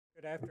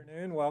Good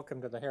afternoon. Welcome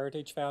to the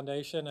Heritage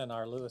Foundation and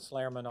our Lewis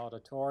Lehrman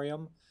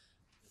Auditorium.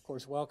 Of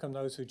course, welcome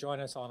those who join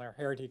us on our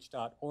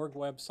heritage.org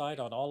website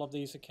on all of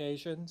these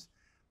occasions.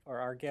 For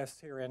our guests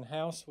here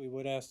in-house, we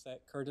would ask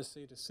that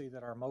courtesy to see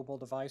that our mobile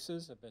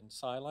devices have been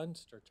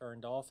silenced or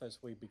turned off as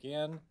we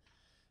begin.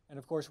 And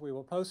of course, we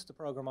will post the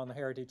program on the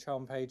Heritage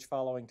homepage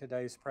following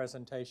today's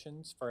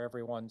presentations for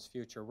everyone's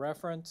future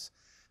reference.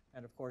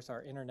 And of course,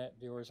 our internet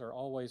viewers are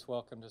always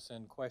welcome to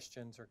send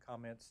questions or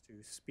comments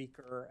to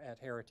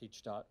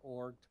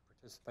speaker@heritage.org to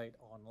participate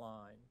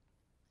online.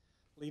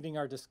 Leading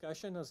our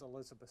discussion is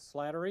Elizabeth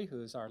Slattery,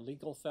 who is our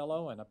legal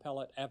fellow and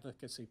appellate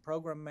advocacy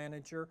program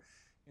manager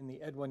in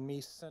the Edwin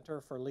Meese Center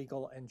for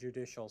Legal and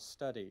Judicial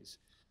Studies.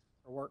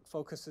 Her work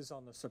focuses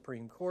on the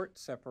Supreme Court,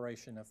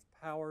 separation of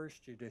powers,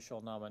 judicial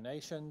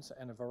nominations,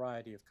 and a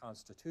variety of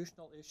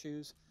constitutional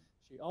issues.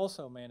 She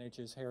also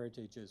manages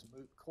Heritage's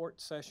moot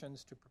court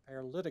sessions to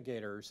prepare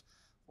litigators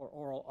for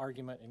oral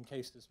argument in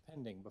cases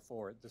pending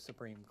before the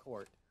Supreme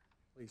Court.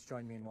 Please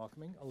join me in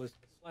welcoming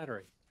Elizabeth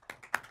Slattery.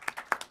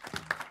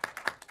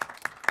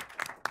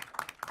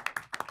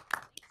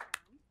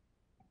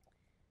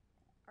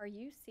 Are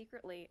you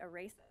secretly a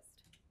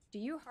racist? Do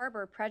you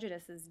harbor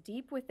prejudices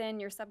deep within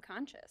your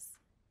subconscious?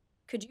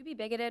 Could you be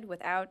bigoted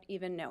without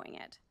even knowing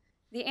it?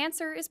 The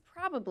answer is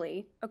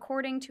probably,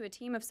 according to a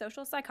team of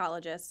social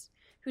psychologists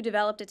who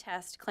developed a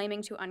test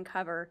claiming to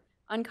uncover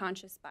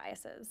unconscious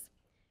biases.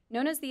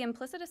 Known as the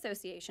Implicit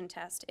Association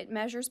Test, it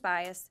measures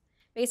bias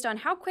based on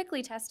how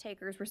quickly test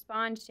takers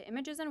respond to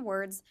images and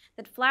words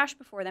that flash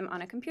before them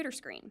on a computer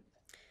screen.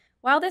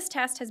 While this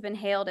test has been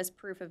hailed as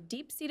proof of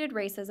deep-seated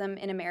racism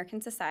in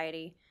American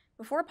society,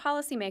 before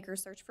policymakers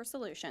search for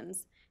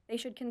solutions, they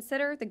should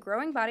consider the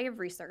growing body of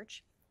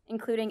research,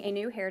 including a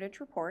new Heritage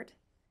report,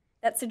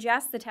 that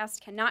suggests the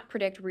test cannot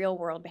predict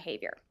real-world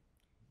behavior.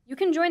 You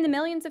can join the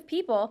millions of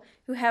people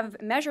who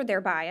have measured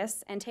their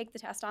bias and take the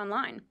test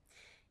online.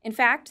 In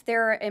fact,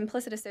 there are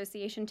implicit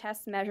association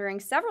tests measuring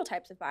several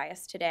types of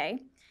bias today,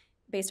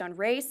 based on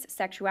race,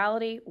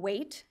 sexuality,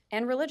 weight,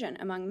 and religion,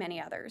 among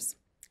many others.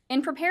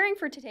 In preparing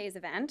for today's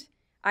event,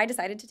 I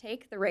decided to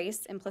take the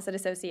race implicit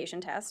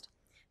association test.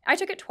 I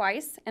took it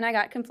twice, and I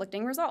got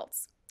conflicting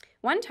results.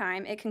 One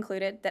time, it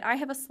concluded that I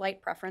have a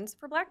slight preference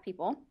for Black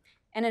people,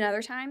 and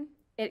another time,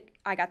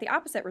 I got the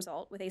opposite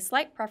result with a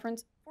slight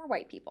preference for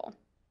white people.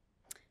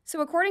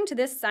 So according to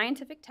this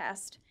scientific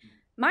test,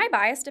 my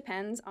bias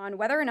depends on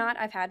whether or not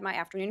I've had my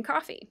afternoon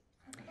coffee.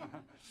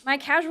 My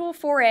casual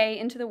foray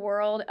into the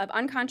world of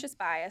unconscious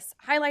bias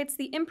highlights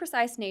the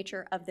imprecise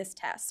nature of this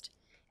test.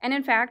 And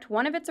in fact,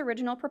 one of its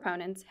original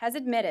proponents has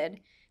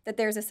admitted that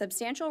there's a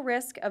substantial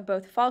risk of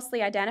both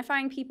falsely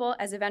identifying people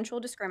as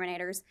eventual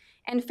discriminators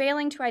and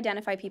failing to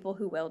identify people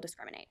who will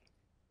discriminate.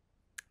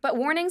 But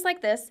warnings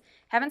like this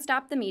haven't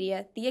stopped the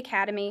media, the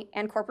academy,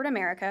 and corporate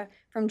America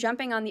from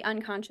jumping on the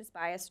unconscious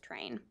bias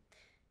train.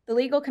 The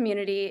legal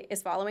community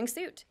is following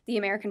suit. The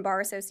American Bar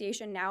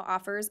Association now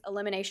offers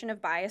elimination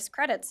of bias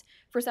credits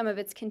for some of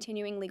its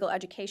continuing legal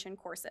education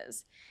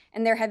courses.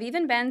 And there have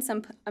even been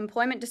some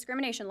employment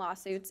discrimination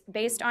lawsuits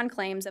based on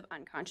claims of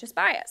unconscious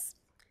bias.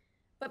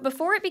 But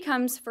before it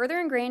becomes further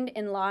ingrained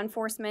in law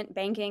enforcement,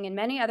 banking, and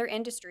many other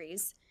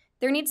industries,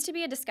 there needs to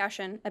be a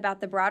discussion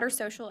about the broader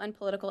social and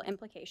political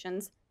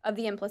implications of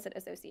the implicit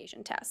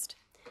association test.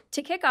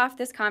 To kick off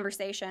this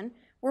conversation,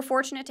 we're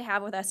fortunate to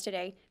have with us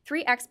today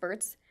 3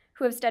 experts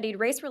who have studied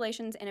race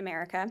relations in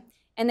America,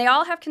 and they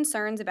all have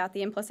concerns about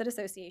the implicit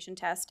association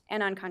test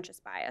and unconscious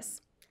bias.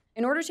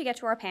 In order to get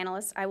to our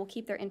panelists, I will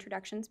keep their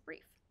introductions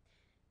brief.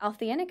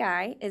 Althea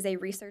Nagai is a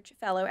research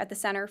fellow at the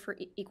Center for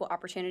Equal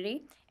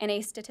Opportunity and a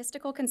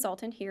statistical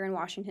consultant here in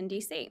Washington,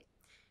 D.C.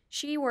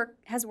 She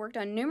has worked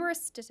on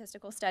numerous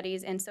statistical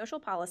studies in social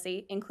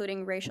policy,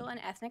 including racial and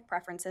ethnic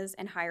preferences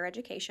in higher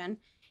education,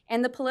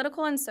 and the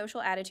political and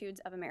social attitudes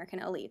of American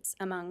elites,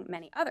 among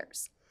many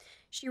others.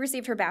 She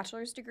received her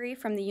bachelor's degree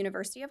from the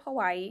University of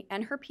Hawaii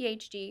and her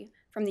PhD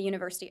from the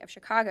University of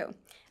Chicago.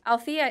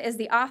 Althea is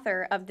the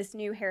author of this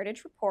new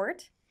Heritage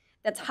report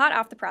that's hot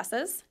off the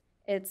presses.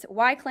 It's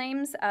Why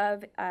Claims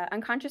of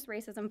Unconscious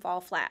Racism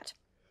Fall Flat.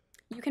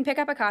 You can pick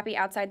up a copy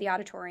outside the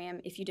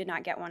auditorium if you did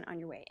not get one on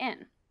your way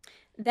in.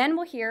 Then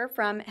we'll hear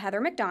from Heather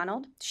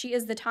McDonald. She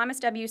is the Thomas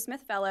W.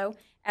 Smith Fellow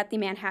at the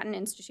Manhattan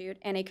Institute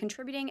and a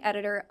contributing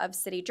editor of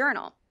City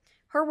Journal.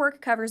 Her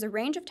work covers a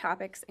range of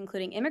topics,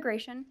 including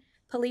immigration,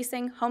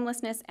 policing,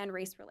 homelessness, and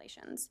race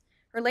relations.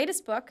 Her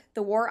latest book,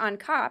 The War on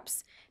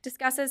Cops,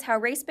 discusses how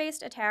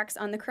race-based attacks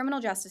on the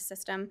criminal justice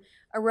system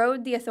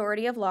erode the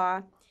authority of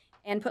law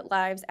and put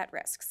lives at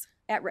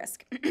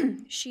risk.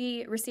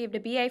 She received a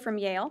BA from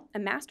Yale, a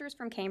master's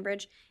from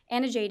Cambridge,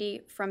 and a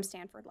JD from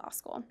Stanford Law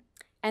School.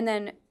 And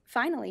then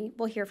finally,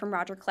 we'll hear from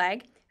Roger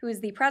Clegg, who is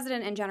the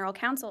president and general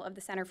counsel of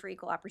the Center for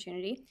Equal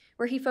Opportunity,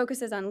 where he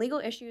focuses on legal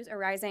issues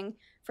arising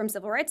from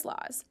civil rights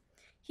laws.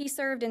 He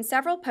served in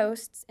several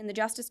posts in the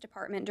Justice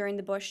Department during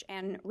the Bush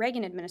and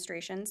Reagan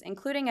administrations,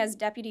 including as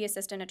Deputy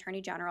Assistant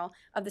Attorney General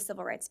of the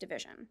Civil Rights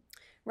Division.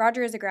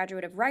 Roger is a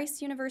graduate of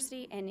Rice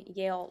University and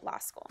Yale Law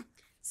School.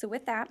 So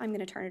with that, I'm going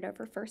to turn it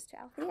over first to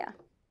Althea.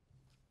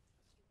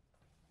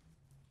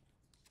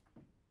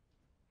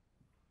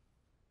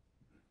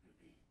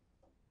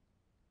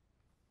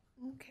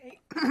 Okay.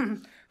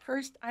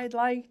 First, I'd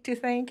like to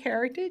thank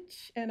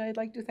Heritage, and I'd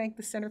like to thank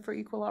the Center for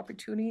Equal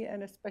Opportunity,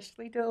 and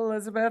especially to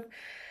Elizabeth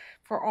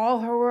for all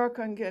her work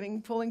on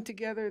pulling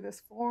together this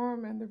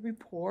forum and the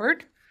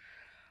report.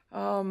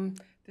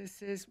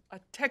 This is a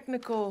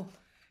technical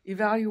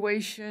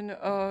evaluation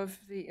of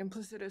the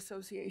Implicit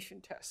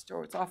Association Test,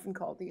 or it's often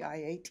called the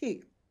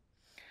IAT.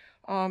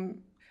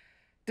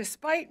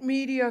 Despite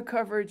media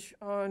coverage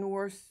on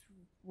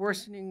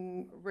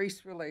worsening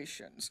race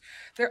relations,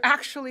 there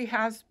actually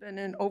has been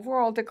an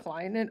overall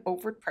decline in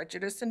overt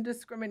prejudice and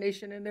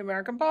discrimination in the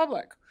American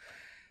public.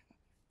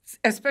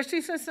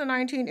 Especially since the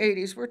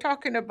 1980s, we're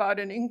talking about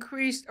an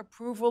increased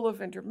approval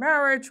of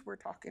intermarriage, we're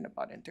talking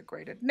about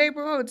integrated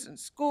neighborhoods and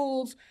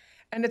schools,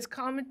 and it's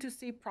common to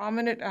see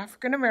prominent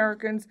African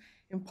Americans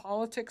in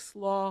politics,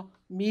 law,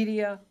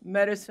 media,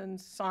 medicine,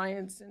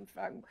 science. In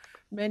fact,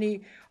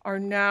 many are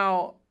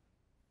now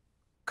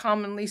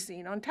commonly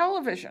seen on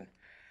television.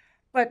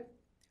 But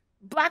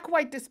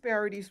black-white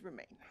disparities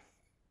remain,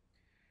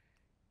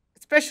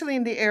 especially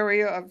in the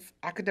area of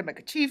academic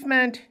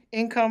achievement,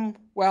 income,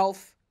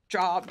 wealth,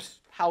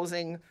 jobs,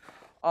 housing.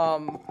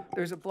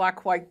 There's a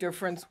black-white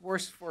difference,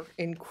 worse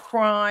in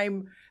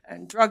crime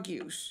and drug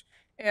use.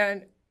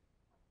 And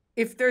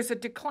if there's a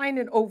decline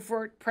in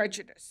overt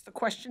prejudice, the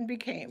question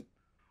became,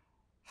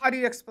 how do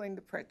you explain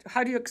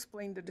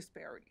the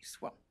disparities?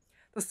 Well,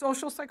 the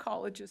social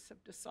psychologists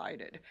have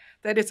decided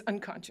that it's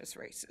unconscious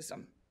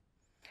racism.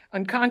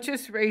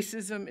 Unconscious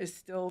racism is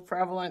still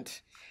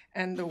prevalent,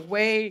 and the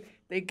way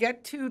they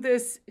get to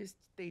this is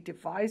they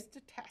devised a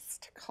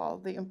test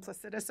called the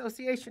Implicit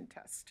Association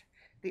Test,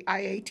 the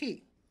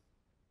IAT.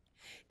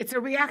 It's a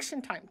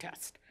reaction time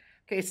test.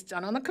 Okay, it's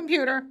done on the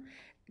computer,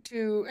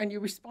 and you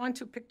respond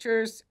to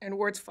pictures and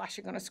words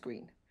flashing on a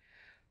screen.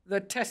 The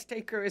test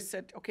taker is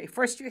said, okay,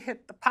 first you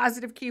hit the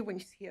positive key when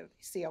you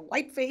see a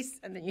white face,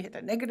 and then you hit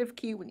the negative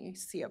key when you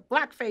see a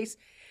black face.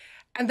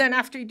 And then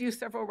after you do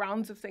several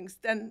rounds of things,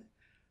 then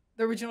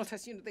the original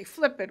test, they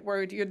flip it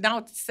where you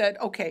now said,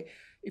 okay,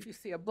 if you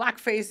see a black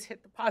face,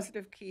 hit the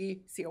positive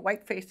key, see a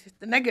white face, hit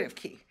the negative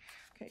key.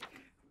 Okay.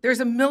 There's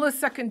a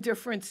millisecond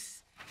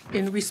difference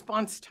in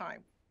response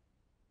time.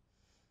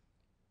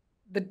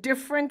 The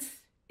difference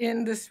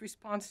in this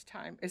response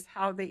time is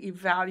how they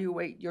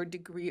evaluate your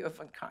degree of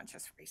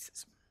unconscious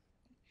racism.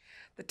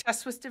 The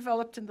test was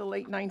developed in the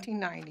late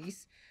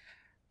 1990s,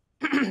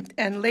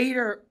 and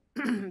later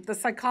the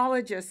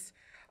psychologists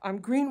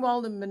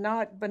Greenwald and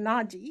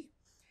Banaji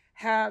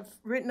have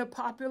written a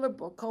popular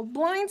book called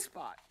Blind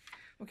Spot.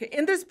 Okay,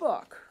 in this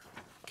book,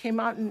 came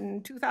out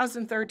in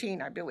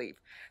 2013, I believe,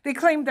 they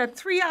claim that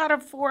 3 out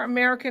of 4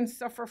 Americans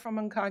suffer from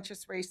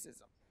unconscious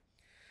racism.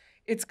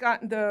 It's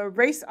gotten, the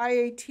race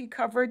IAT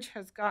coverage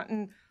has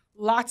gotten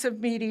lots of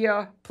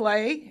media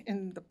play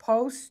in the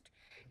Post,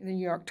 in the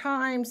New York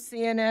Times,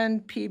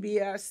 CNN,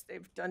 PBS.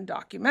 They've done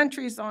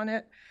documentaries on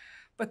it,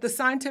 but the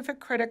scientific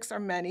critics are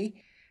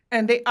many,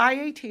 and the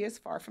IAT is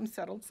far from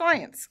settled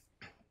science.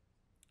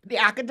 The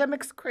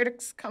academics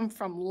critics come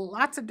from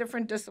lots of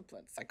different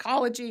disciplines: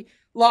 psychology,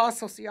 law,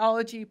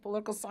 sociology,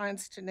 political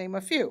science, to name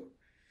a few.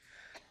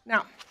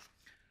 Now,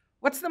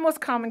 what's the most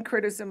common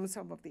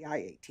criticism of the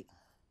IAT?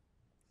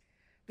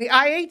 The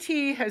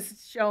IAT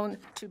has shown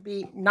to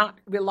be not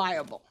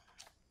reliable.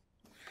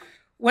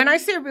 When I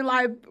say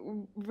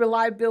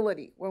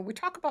reliability, when we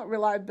talk about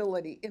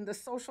reliability in the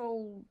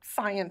social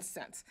science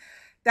sense,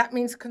 that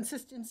means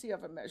consistency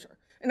of a measure.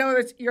 In other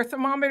words, your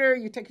thermometer,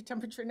 you take a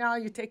temperature now,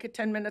 you take it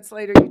 10 minutes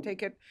later, you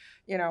take it,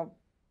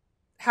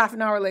 half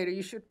an hour later,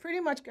 you should pretty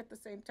much get the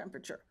same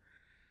temperature.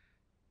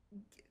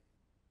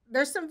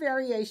 There's some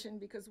variation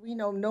because we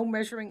know no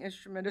measuring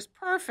instrument is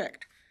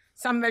perfect.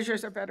 Some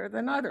measures are better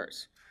than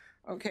others.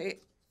 Okay,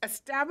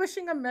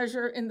 establishing a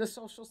measure in the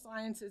social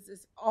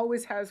sciences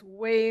always has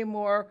way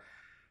more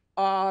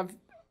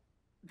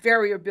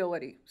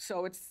variability.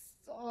 So it's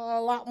a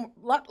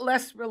lot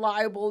less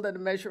reliable than a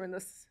measure in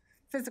the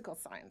physical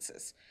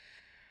sciences.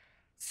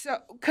 So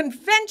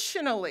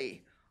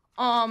conventionally,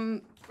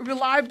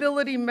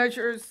 reliability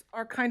measures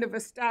are kind of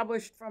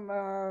established from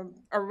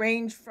a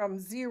range from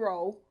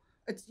 0.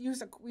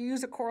 We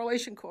use a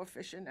correlation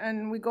coefficient,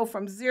 and we go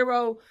from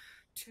 0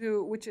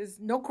 to, which is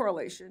no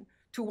correlation,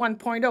 to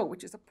 1.0,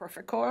 which is a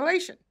perfect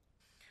correlation.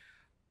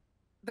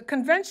 The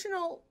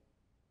conventional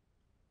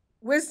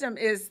wisdom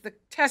is the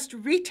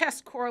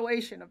retest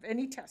correlation of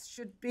any test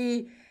should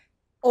be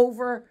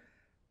over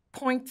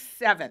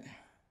 0.7.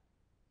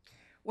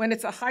 When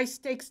it's a high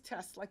stakes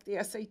test like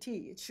the SAT,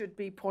 it should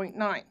be 0.9.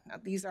 Now,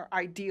 these are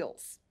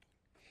ideals.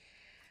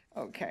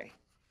 Okay.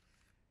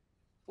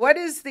 What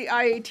is the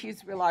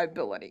IAT's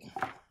reliability?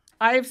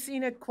 I have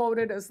seen it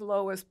quoted as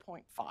low as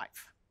 0.5.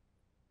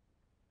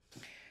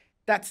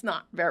 That's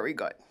not very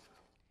good.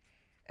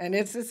 And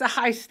it's a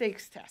high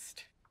stakes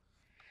test.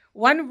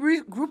 One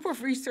group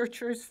of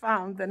researchers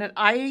found that an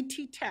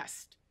IAT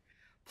test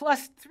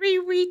plus 3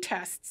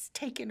 retests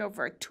taken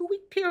over a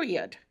 2-week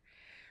period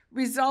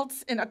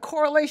results in a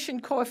correlation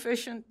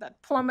coefficient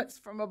that plummets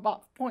from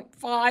about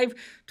 0.5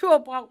 to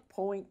about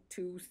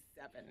 0.27.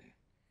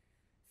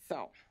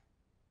 So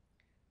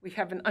We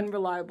have an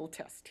unreliable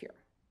test here.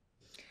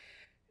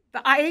 The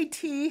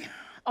IAT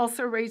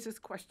also raises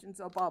questions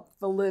about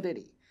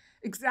validity.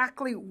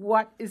 Exactly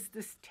what is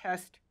this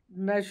test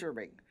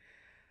measuring?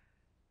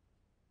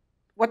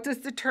 What does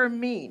the term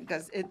mean?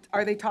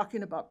 Are they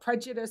talking about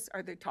prejudice?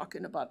 Are they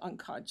talking about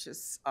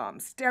unconscious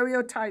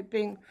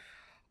stereotyping?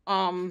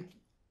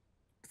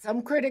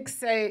 Some critics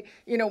say,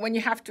 when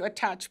you have to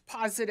attach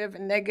positive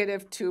and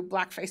negative to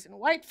blackface and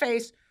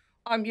whiteface,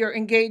 you're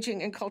engaging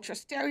in cultural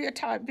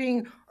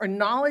stereotyping or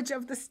knowledge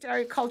of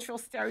the cultural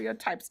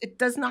stereotypes. It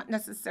does not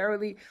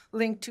necessarily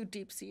link to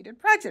deep-seated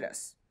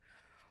prejudice.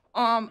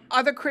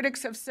 Other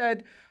critics have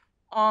said,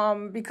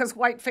 because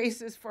white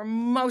faces for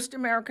most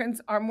Americans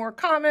are more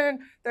common,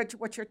 that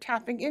what you're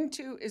tapping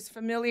into is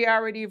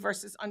familiarity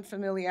versus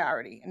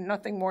unfamiliarity, and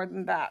nothing more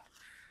than that.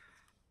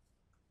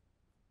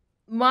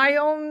 My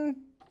own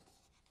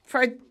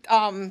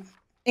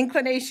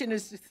inclination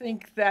is to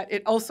think that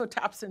it also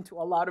taps into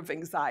a lot of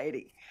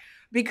anxiety,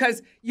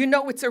 because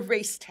it's a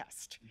race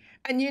test.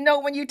 And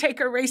when you take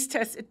a race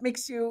test, it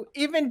makes you,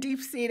 even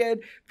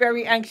deep-seated,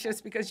 very anxious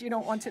because you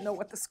don't want to know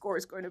what the score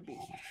is going to be.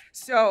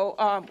 So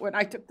when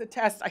I took the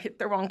test, I hit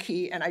the wrong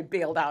key and I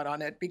bailed out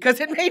on it because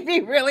it made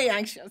me really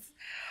anxious.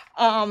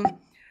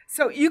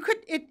 So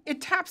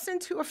it taps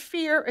into a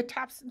fear, it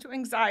taps into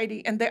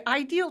anxiety, and the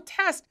ideal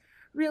test,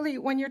 really,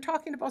 when you're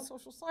talking about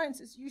social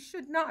sciences, you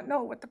should not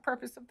know what the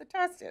purpose of the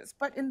test is.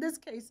 But in this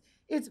case,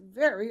 it's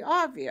very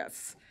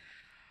obvious.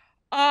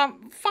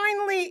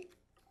 Finally,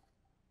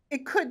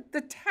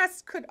 the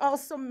test could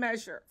also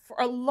measure, for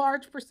a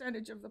large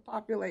percentage of the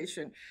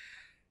population,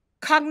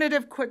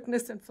 cognitive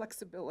quickness and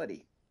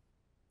flexibility.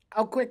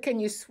 How quick can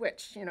you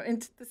switch?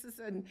 This is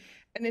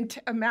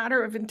a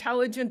matter of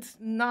intelligence,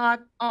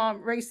 not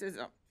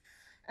racism.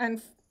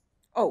 And,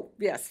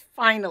 yes,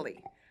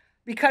 finally,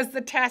 because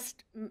the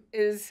test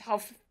is how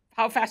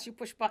fast you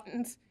push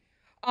buttons,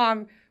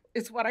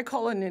 it's what I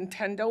call a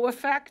Nintendo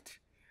effect,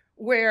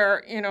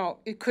 where,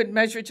 it could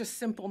measure just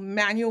simple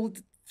manual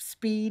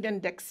speed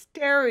and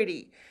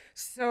dexterity.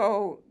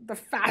 So the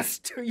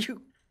faster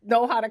you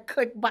know how to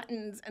click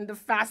buttons and the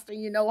faster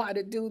you know how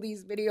to do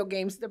these video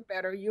games, the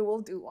better you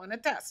will do on a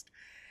test.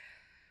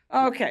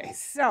 Okay,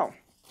 so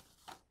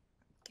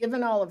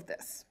given all of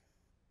this,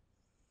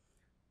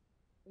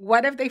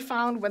 what have they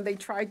found when they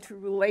tried to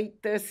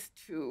relate this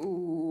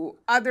to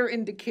other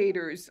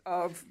indicators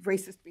of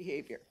racist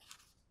behavior?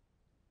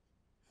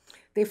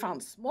 They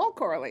found small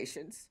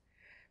correlations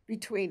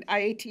between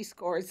IAT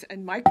scores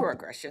and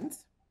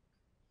microaggressions.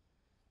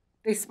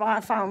 They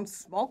found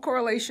small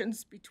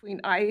correlations between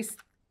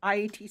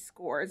IAT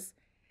scores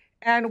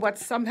and what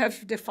some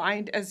have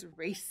defined as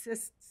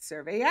racist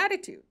survey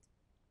attitudes.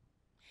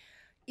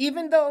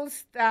 Even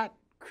those that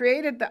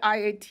created the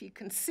IAT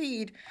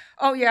concede,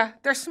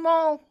 they're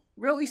small,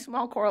 really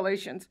small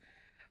correlations,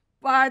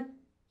 but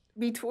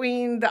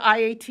between the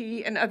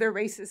IAT and other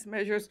racist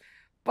measures.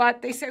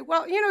 But they say,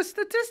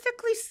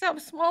 statistically, some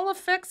small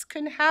effects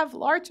can have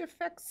large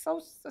effects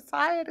on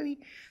society,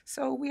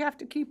 so we have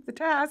to keep the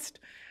test.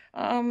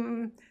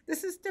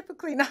 This is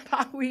typically not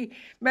how we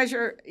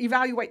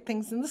evaluate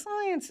things in the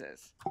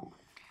sciences.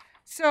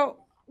 So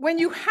when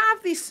you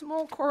have these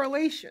small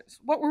correlations,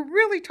 what we're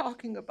really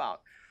talking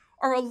about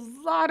are a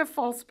lot of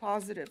false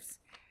positives.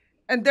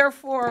 And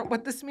therefore,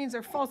 what this means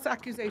are false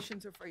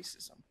accusations of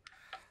racism.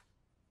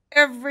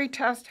 Every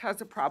test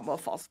has a problem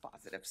of false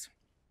positives.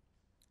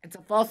 It's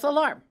a false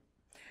alarm.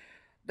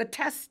 The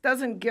test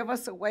doesn't give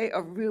us a way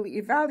of really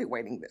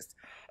evaluating this.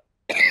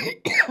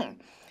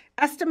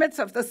 Estimates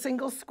of the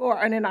single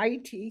score on an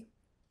IAT,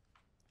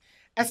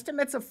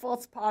 estimates of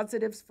false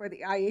positives for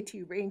the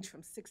IAT range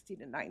from 60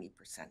 to 90%.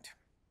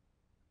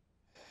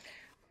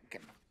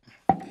 Okay.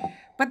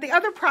 But the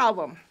other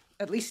problem,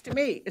 at least to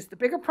me, is the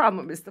bigger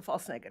problem is the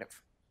false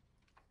negative.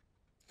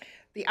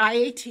 The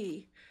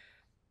IAT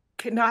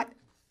cannot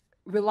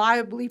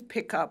reliably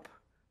pick up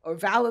or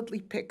validly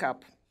pick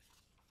up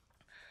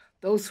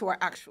those who are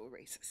actual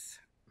racists.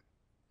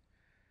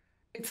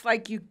 It's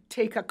like you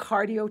take a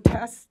cardio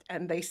test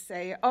and they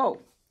say,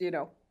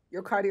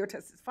 your cardio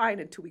test is fine,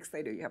 and 2 weeks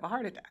later you have a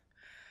heart attack.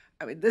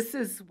 I mean, this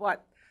is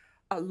what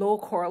a low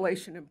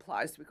correlation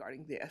implies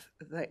regarding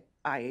the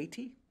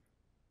IAT.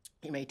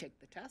 You may take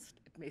the test.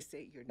 It may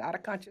say you're not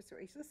unconscious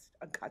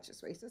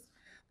racist,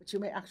 but you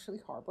may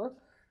actually harbor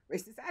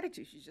racist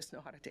attitudes. You just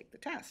know how to take the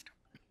test.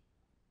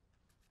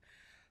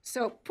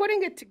 So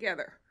putting it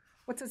together,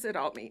 what does it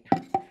all mean?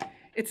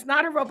 It's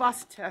not a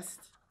robust test.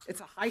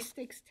 It's a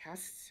high-stakes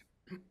test.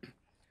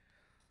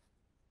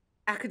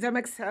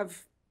 Academics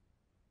have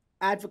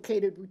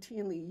advocated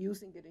routinely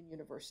using it in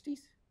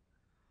universities.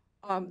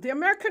 The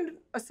American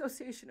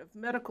Association of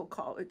Medical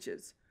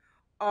Colleges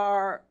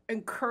are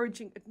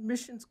encouraging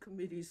admissions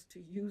committees to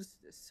use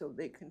this so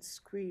they can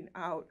screen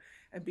out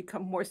and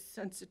become more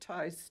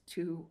sensitized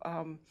to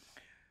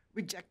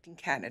rejecting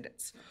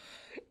candidates.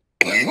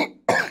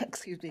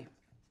 Excuse me.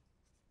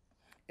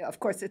 Yeah, of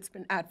course, it's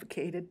been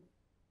advocated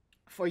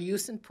for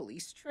use in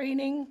police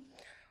training.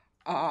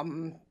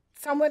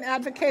 Someone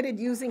advocated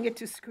using it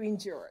to screen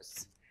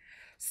jurors.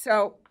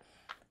 So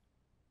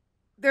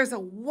there's a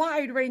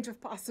wide range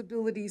of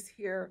possibilities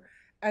here,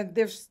 and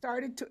they've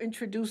started to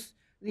introduce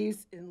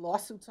these in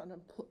lawsuits on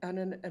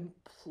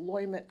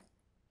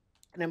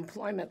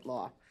employment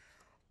law.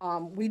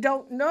 We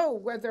don't know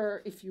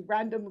whether if you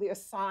randomly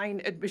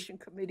assign admission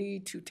committee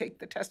to take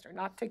the test or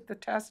not take the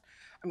test,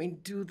 I mean,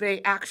 do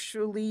they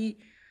actually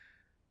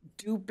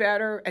do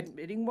better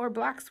admitting more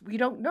Blacks? We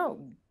don't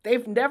know.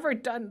 They've never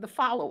done the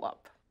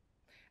follow-up.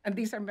 And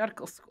these are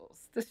medical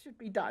schools. This should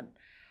be done.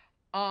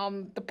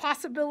 The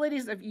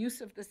possibilities of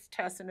use of this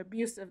test and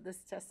abuse of this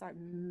test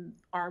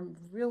are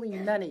really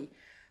many.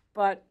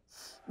 But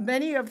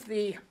many of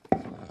the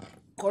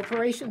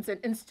corporations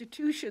and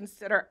institutions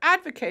that are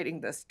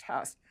advocating this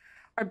test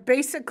are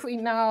basically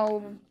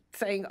now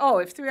saying, oh,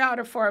 if 3 out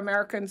of 4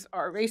 Americans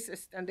are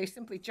racist, then they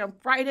simply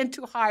jump right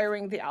into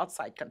hiring the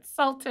outside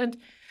consultant.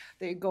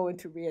 They go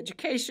into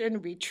re-education,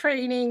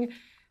 retraining,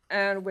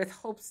 and with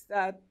hopes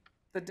that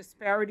the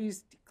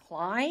disparities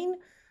decline,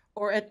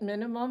 or at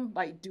minimum,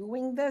 by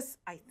doing this,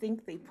 I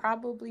think they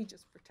probably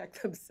just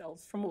protect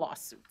themselves from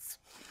lawsuits.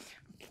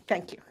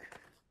 Thank you.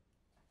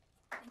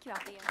 Thank you,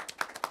 Althea.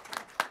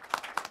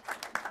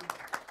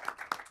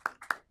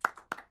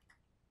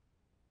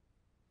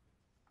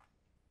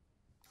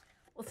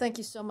 Well, thank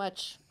you so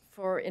much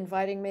for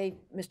inviting me,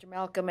 Mr.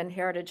 Malcolm and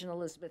Heritage and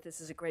Elizabeth.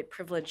 This is a great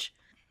privilege,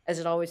 as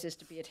it always is,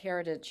 to be at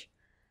Heritage.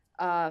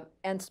 And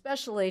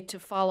especially to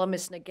follow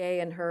Ms.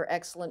 Nagay and her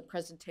excellent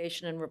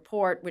presentation and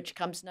report, which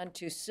comes none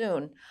too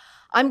soon.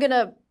 I'm going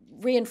to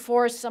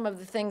reinforce some of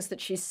the things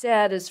that she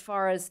said as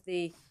far as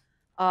the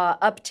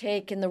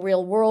uptake in the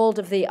real world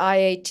of the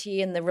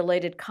IAT and the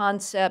related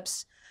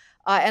concepts,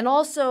 and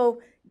also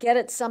get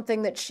at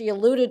something that she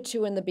alluded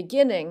to in the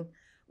beginning,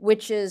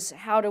 which is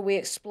how do we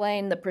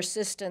explain the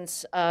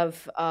persistence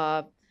of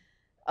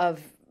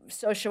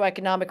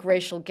socioeconomic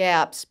racial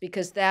gaps,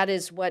 because that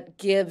is what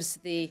gives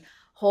the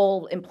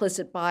whole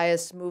implicit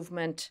bias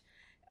movement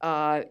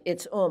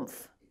its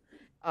oomph.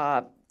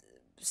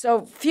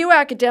 So few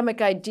academic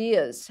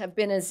ideas have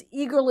been as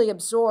eagerly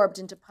absorbed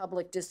into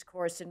public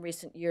discourse in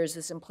recent years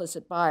as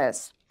implicit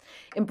bias.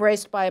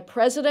 Embraced by a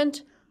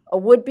president, a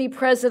would-be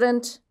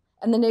president,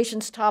 and the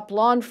nation's top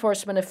law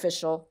enforcement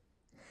official,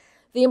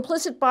 the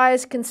implicit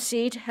bias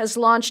conceit has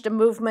launched a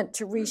movement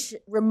to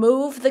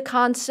remove the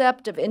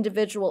concept of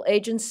individual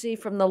agency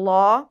from the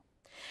law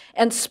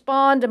and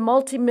spawned a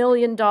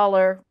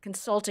multi-million-dollar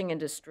consulting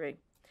industry.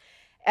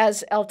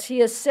 As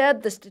Althea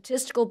said, the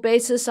statistical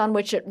basis on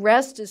which it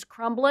rests is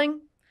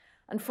crumbling.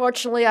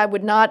 Unfortunately, I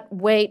would not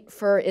wait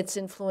for its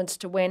influence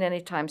to wane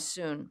anytime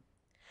soon.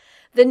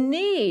 The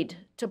need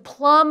to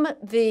plumb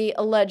the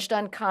alleged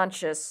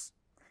unconscious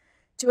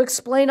to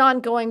explain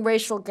ongoing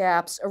racial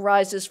gaps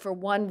arises for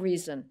one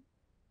reason.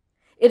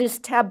 It is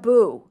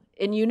taboo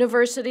in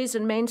universities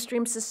and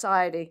mainstream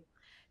society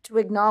to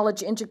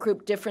acknowledge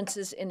intergroup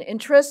differences in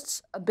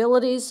interests,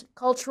 abilities,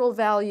 cultural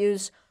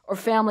values, or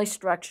family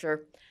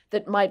structure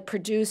that might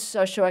produce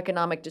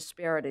socioeconomic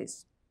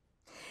disparities.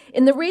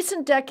 In the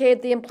recent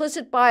decade, the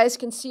implicit bias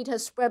conceit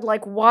has spread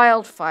like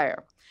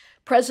wildfire.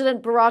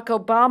 President Barack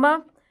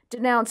Obama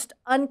denounced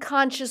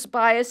unconscious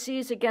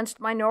biases against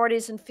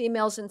minorities and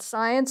females in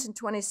science in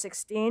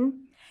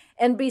 2016.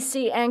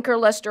 NBC anchor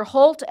Lester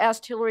Holt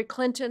asked Hillary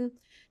Clinton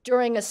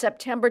during a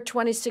September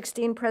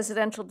 2016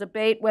 presidential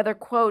debate whether,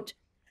 quote,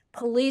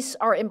 police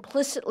are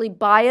implicitly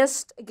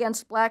biased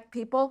against Black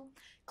people.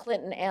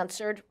 Clinton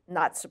answered,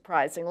 not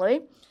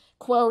surprisingly,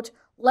 quote,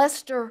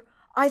 Lester,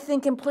 I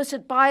think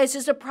implicit bias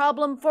is a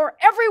problem for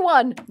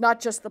everyone,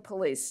 not just the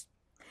police.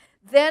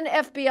 Then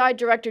FBI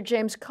Director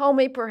James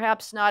Comey,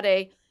 perhaps not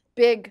a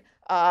big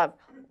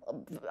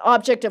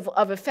object of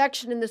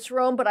affection in this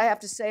room, but I have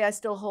to say I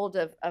still hold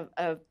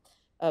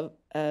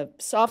a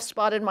soft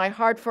spot in my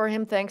heart for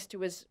him thanks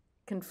to his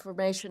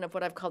confirmation of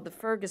what I've called the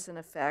Ferguson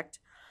effect.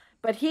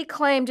 But he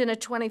claimed in a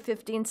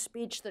 2015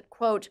 speech that,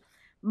 quote,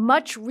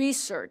 much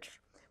research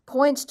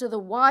points to the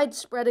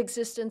widespread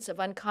existence of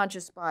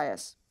unconscious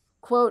bias.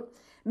 Quote,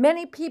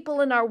 many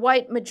people in our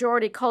white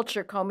majority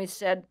culture, Comey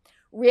said,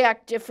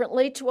 react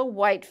differently to a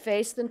white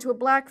face than to a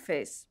Black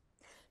face.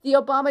 The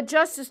Obama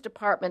Justice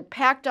Department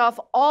packed off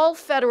all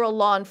federal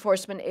law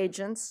enforcement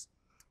agents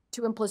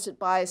to implicit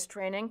bias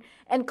training,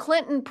 and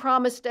Clinton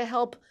promised to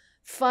help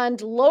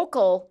fund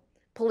local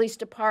police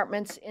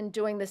departments in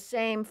doing the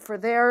same for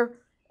their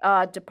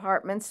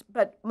departments,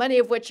 but many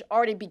of which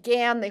already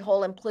began the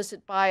whole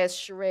implicit bias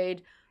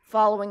charade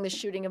following the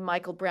shooting of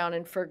Michael Brown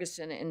in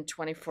Ferguson in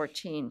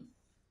 2014.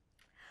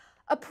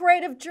 A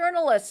parade of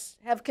journalists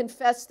have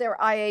confessed their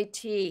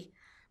IAT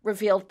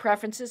revealed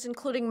preferences,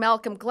 including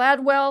Malcolm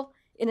Gladwell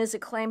in his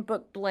acclaimed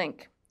book,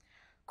 Blink.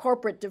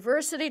 Corporate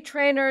diversity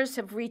trainers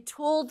have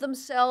retooled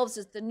themselves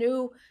as the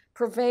new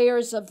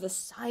purveyors of the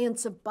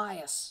science of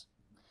bias.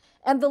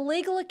 And the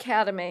Legal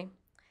Academy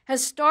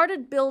has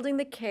started building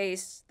the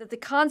case that the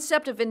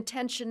concept of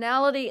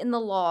intentionality in the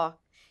law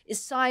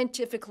is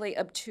scientifically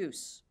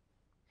obtuse.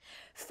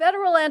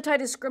 Federal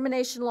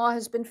anti-discrimination law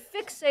has been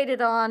fixated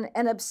on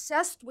and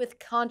obsessed with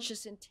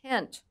conscious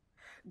intent,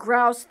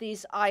 grouse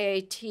these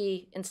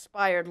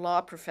IAT-inspired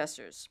law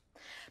professors.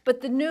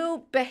 But the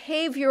new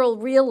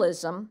behavioral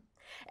realism,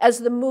 as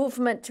the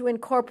movement to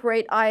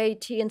incorporate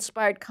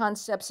IAT-inspired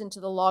concepts into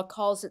the law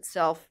calls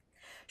itself,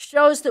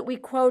 shows that we,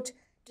 quote,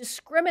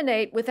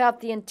 discriminate without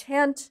the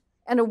intent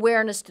and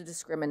awareness to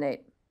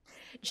discriminate.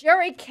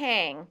 Jerry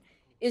Kang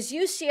is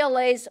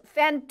UCLA's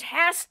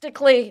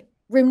fantastically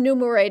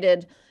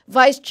remunerated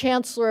Vice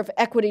Chancellor of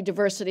Equity,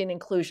 Diversity, and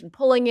Inclusion,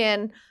 pulling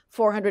in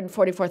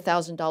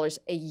 $444,000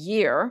 a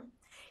year.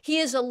 He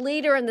is a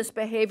leader in this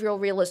behavioral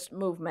realist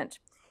movement.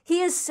 He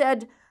has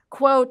said,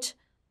 quote,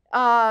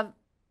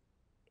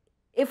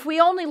 if we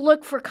only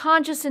look for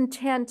conscious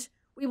intent,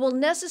 we will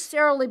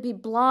necessarily be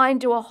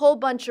blind to a whole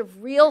bunch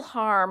of real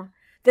harm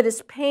that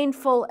is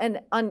painful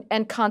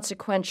and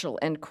consequential,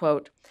 end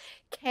quote.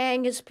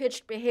 Kang has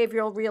pitched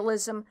behavioral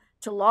realism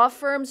to law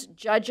firms,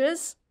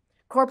 judges,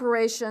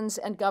 corporations,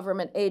 and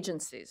government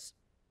agencies.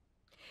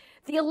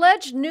 If the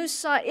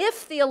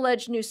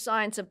alleged new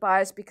science of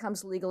bias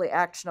becomes legally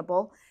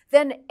actionable,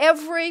 then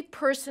every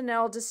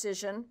personnel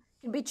decision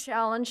can be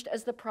challenged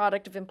as the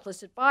product of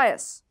implicit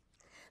bias.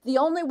 The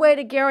only way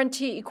to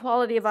guarantee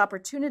equality of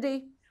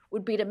opportunity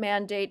would be to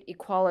mandate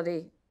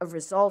equality of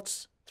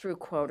results through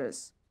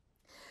quotas.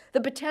 The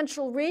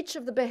potential reach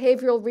of the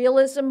behavioral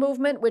realism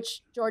movement,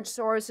 which George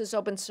Soros'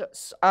 Open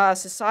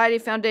Society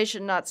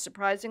Foundation, not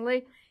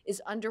surprisingly,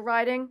 is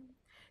underwriting,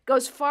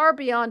 goes far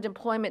beyond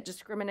employment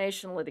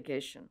discrimination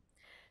litigation.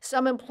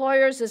 Some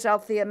employers, as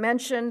Althea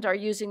mentioned, are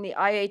using the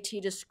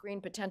IAT to screen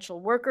potential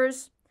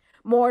workers.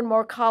 More and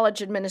more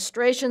college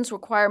administrations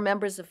require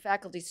members of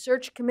faculty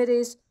search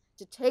committees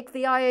to take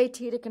the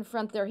IAT to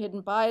confront their hidden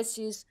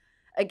biases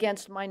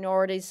against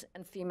minorities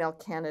and female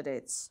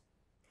candidates.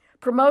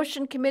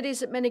 Promotion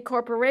committees at many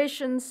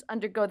corporations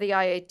undergo the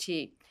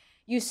IAT.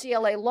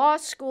 UCLA Law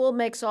School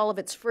makes all of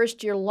its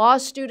first-year law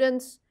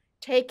students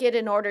take it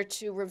in order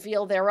to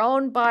reveal their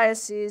own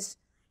biases.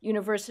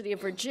 University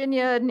of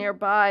Virginia,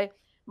 nearby,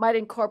 might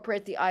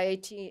incorporate the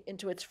IAT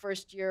into its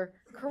first-year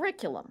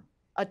curriculum,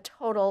 a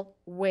total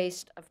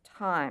waste of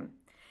time.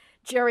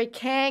 Jerry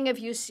Kang of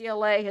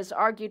UCLA has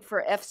argued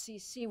for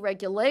FCC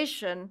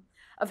regulation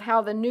of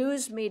how the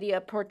news media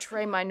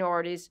portray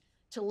minorities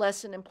to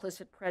lessen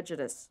implicit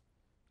prejudice.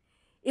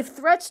 If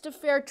threats to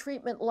fair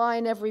treatment lie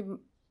in every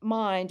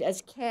mind,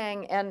 as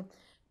Kang and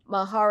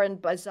Maharan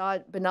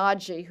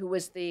Banerjee, who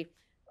was the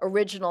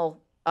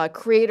original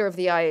creator of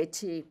the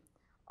IAT,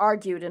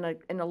 argued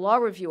in a law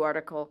review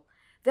article,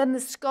 then the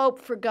scope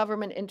for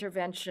government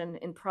intervention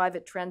in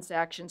private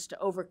transactions to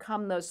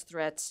overcome those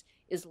threats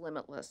is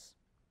limitless.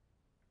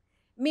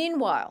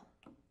 Meanwhile,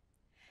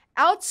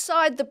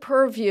 outside the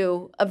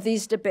purview of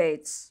these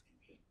debates,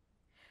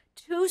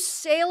 two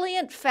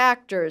salient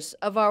factors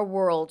of our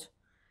world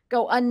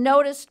go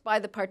unnoticed by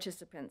the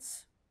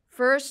participants.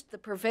 First, the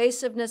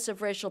pervasiveness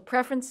of racial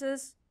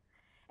preferences,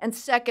 and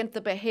second,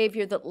 the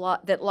behavior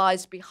that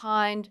lies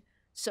behind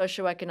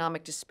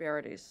socioeconomic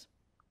disparities.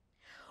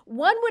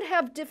 One would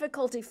have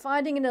difficulty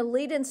finding an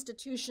elite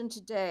institution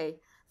today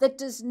that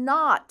does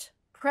not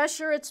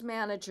pressure its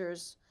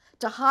managers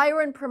to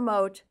hire and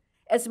promote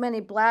as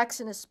many Blacks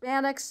and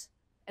Hispanics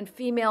and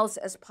females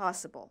as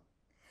possible.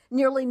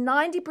 Nearly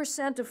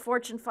 90% of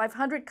Fortune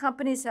 500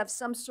 companies have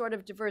some sort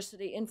of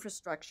diversity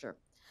infrastructure.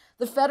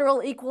 The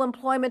Federal Equal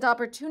Employment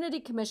Opportunity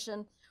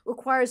Commission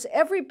requires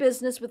every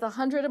business with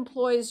 100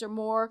 employees or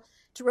more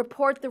to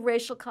report the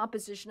racial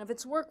composition of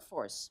its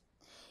workforce.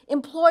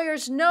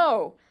 Employers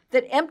know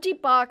that empty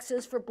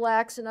boxes for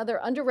Blacks and other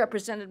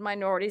underrepresented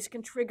minorities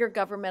can trigger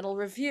governmental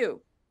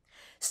review.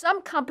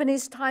 Some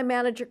companies tie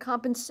manager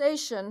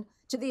compensation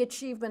to the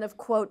achievement of,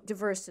 quote,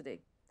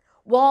 diversity.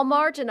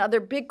 Walmart and other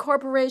big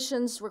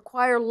corporations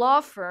require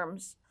law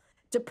firms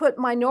to put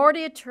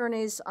minority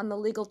attorneys on the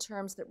legal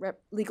teams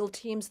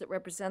that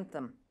represent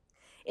them.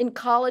 In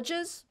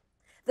colleges,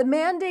 the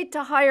mandate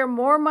to hire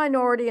more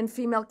minority and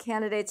female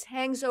candidates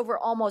hangs over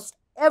almost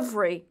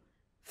every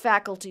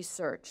faculty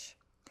search.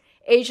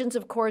 Asians,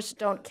 of course,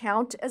 don't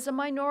count as a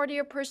minority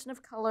or person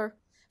of color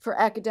for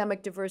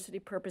academic diversity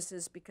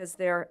purposes because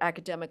they're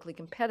academically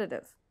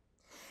competitive.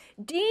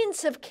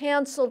 Deans have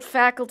canceled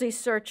faculty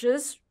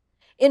searches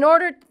and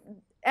ordered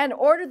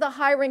the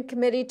hiring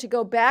committee to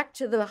go back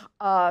to the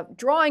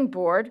drawing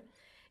board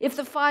if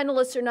the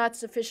finalists are not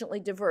sufficiently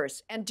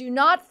diverse. And do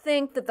not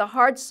think that the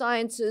hard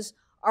sciences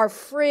are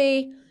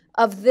free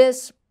of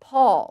this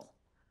pall.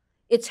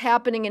 It's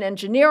happening in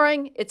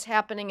engineering, it's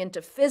happening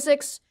into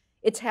physics,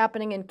 it's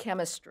happening in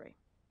chemistry.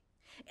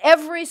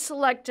 Every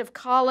selective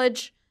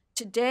college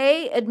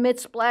today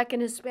admits Black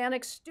and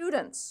Hispanic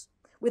students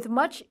with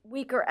much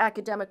weaker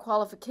academic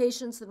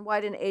qualifications than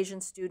white and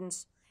Asian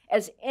students,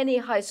 as any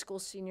high school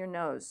senior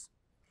knows.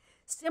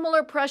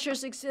 Similar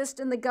pressures exist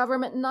in the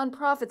government and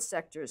nonprofit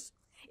sectors.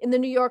 In the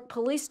New York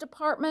Police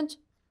Department,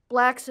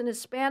 Blacks and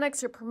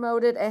Hispanics are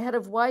promoted ahead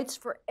of whites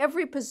for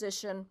every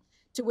position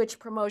to which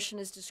promotion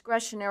is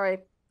discretionary,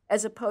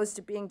 as opposed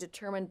to being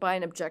determined by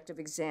an objective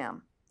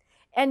exam.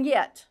 And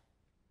yet,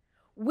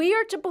 we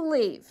are to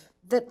believe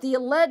that the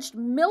alleged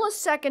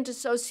millisecond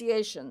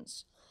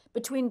associations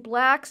between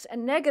Blacks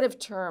and negative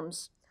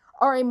terms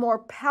are a more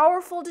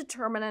powerful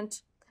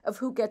determinant of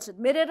who gets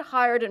admitted,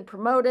 hired, and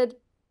promoted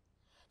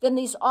than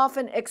these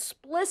often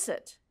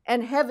explicit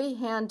and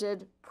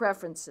heavy-handed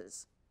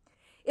preferences.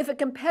 If a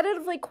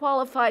competitively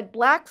qualified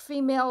Black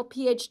female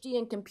PhD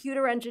in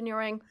computer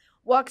engineering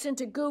walks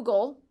into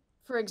Google,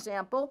 for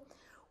example,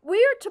 we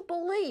are to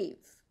believe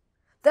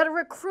that a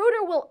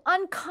recruiter will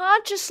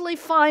unconsciously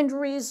find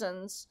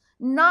reasons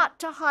not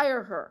to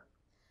hire her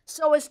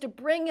so as to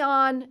bring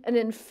on an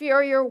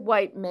inferior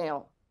white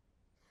male.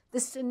 The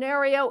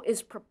scenario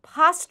is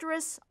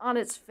preposterous on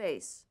its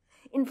face.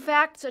 In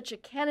fact, such a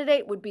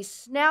candidate would be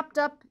snapped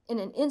up in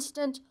an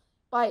instant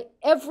by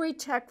every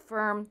tech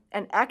firm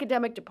and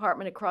academic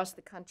department across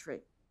the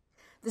country.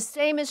 The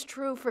same is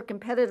true for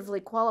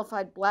competitively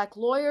qualified Black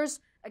lawyers,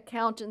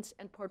 accountants,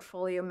 and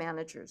portfolio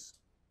managers.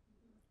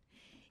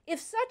 If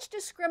such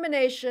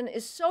discrimination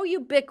is so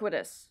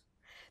ubiquitous,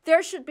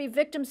 there should be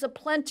victims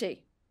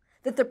aplenty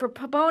that the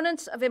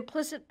proponents of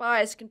implicit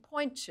bias can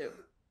point to.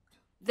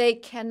 They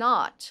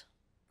cannot.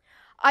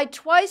 I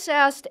twice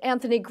asked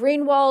Anthony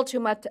Greenwald,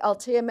 whom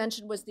Althea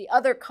mentioned was the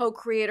other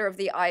co-creator of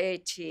the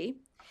IAT,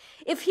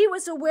 if he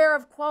was aware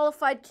of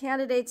qualified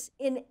candidates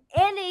in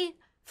any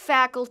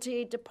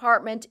faculty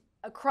department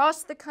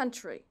across the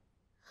country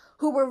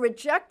who were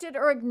rejected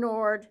or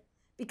ignored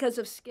because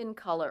of skin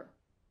color.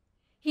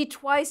 He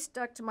twice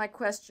stuck to my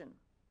question.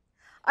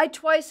 I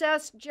twice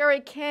asked Jerry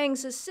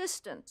Kang's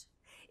assistant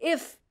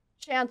if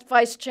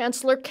Vice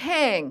Chancellor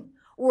Kang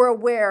were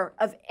aware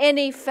of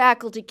any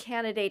faculty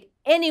candidate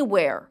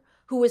anywhere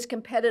who was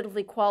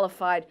competitively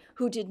qualified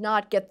who did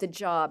not get the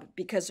job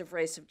because of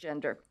race or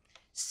gender.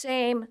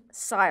 Same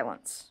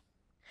silence.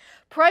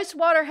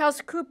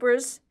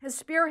 PricewaterhouseCoopers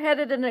has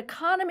spearheaded an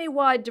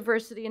economy-wide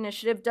diversity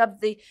initiative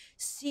dubbed the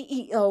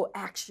CEO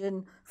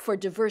Action for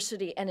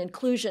Diversity and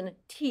Inclusion,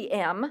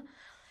 TM.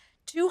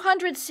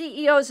 200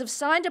 CEOs have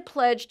signed a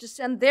pledge to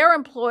send their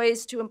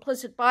employees to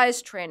implicit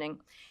bias training.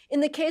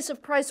 In the case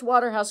of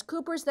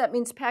PricewaterhouseCoopers, that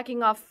means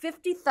packing off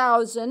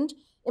 50,000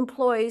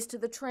 employees to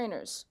the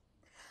trainers.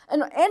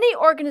 And any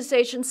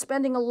organization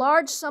spending a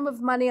large sum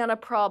of money on a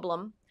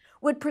problem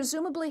would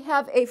presumably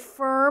have a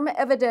firm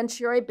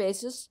evidentiary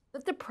basis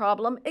that the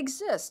problem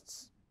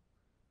exists.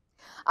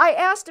 I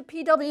asked a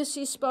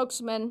PwC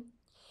spokesman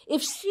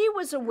if she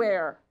was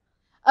aware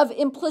of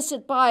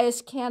implicit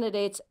bias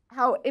candidates,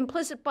 how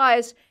implicit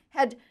bias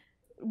had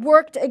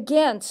worked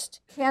against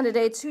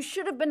candidates who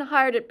should have been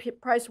hired at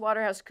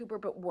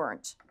PricewaterhouseCoopers but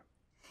weren't.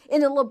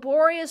 In a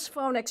laborious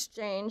phone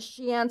exchange,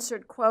 she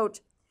answered, quote,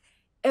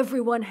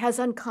 "Everyone has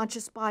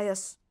unconscious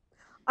bias.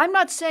 I'm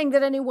not saying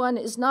that anyone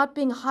is not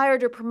being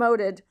hired or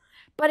promoted,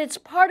 but it's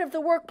part of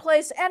the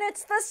workplace and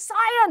it's the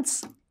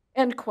science,"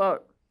 end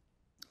quote.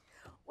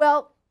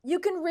 Well, you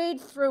can read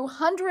through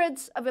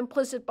hundreds of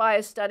implicit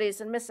bias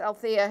studies, and Miss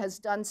Althea has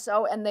done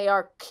so, and they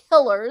are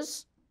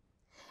killers,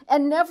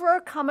 and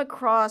never come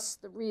across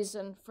the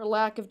reason for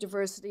lack of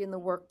diversity in the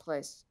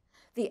workplace,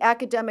 the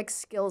academic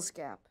skills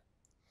gap.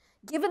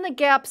 Given the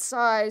gap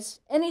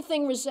size,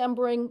 anything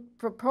resembling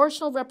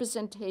proportional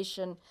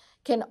representation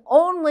can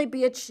only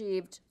be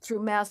achieved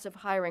through massive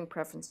hiring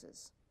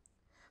preferences.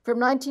 From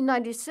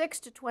 1996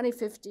 to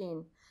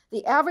 2015,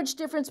 the average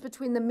difference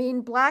between the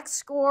mean Black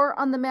score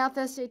on the math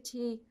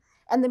SAT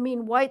and the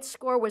mean white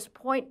score was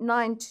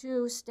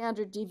 0.92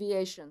 standard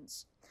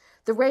deviations.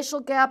 The racial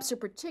gaps are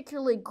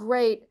particularly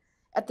great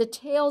at the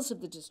tails of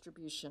the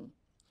distribution.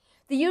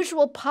 The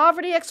usual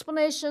poverty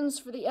explanations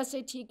for the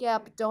SAT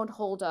gap don't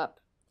hold up.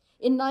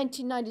 In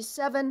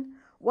 1997,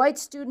 white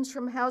students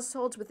from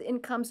households with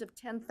incomes of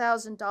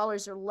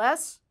 $10,000 or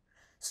less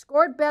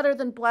scored better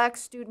than Black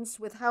students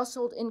with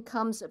household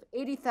incomes of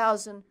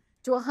 $80,000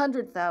 to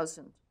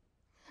 $100,000.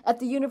 At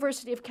the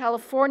University of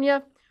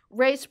California,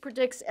 race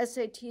predicts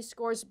SAT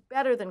scores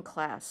better than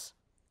class.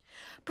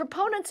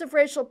 Proponents of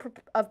racial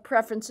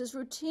preferences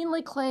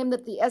routinely claim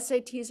that the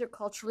SATs are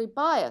culturally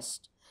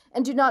biased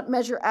and do not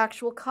measure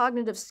actual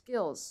cognitive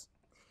skills.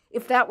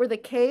 If that were the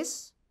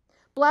case,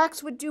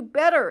 Blacks would do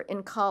better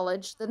in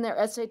college than their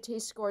SAT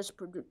scores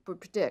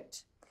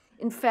predict.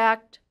 In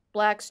fact,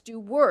 Blacks do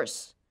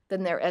worse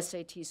than their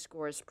SAT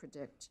scores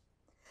predict.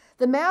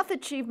 The math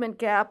achievement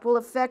gap will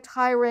affect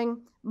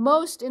hiring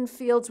most in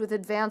fields with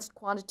advanced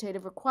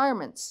quantitative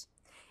requirements.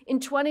 In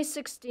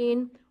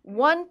 2016,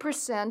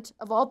 1%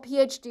 of all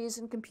PhDs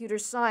in computer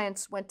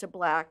science went to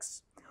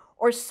Blacks,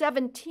 or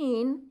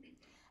 17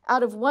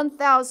 out of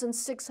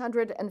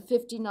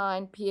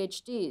 1,659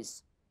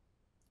 PhDs.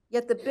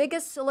 Yet the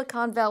biggest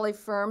Silicon Valley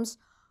firms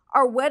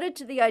are wedded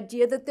to the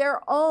idea that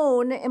their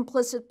own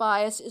implicit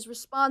bias is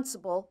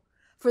responsible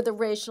for the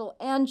racial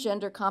and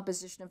gender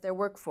composition of their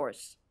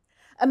workforce.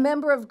 A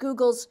member of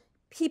Google's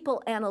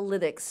People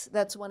Analytics,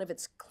 that's one of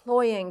its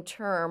cloying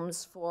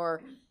terms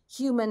for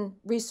Human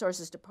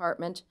Resources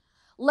Department,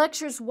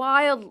 lectures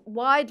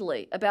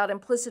widely about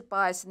implicit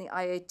bias in the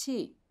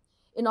IAT.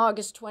 In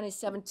August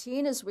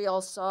 2017, as we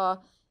all saw,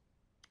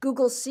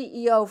 Google's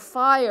CEO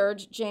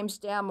fired James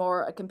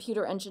Damore, a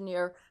computer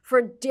engineer, for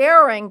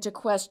daring to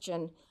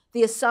question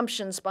the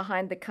assumptions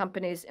behind the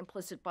company's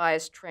implicit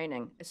bias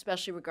training,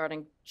 especially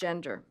regarding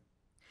gender.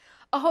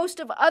 A host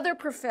of other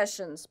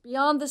professions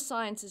beyond the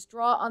sciences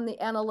draw on the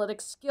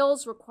analytic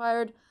skills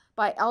required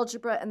by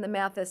algebra and the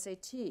math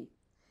SAT.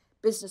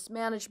 Business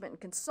management and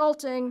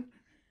consulting,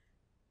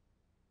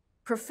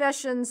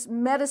 professions,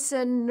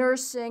 medicine,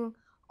 nursing,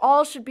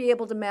 all should be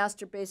able to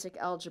master basic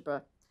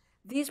algebra.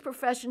 These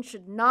professions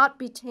should not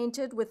be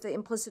tainted with the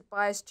implicit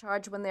bias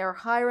charge when they are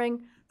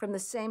hiring from the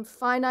same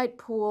finite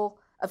pool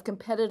of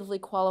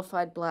competitively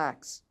qualified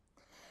blacks.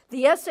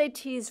 The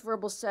SAT's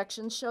verbal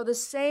sections show the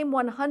same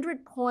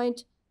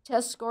 100-point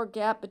test score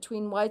gap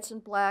between whites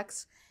and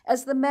blacks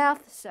as the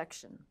math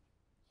section.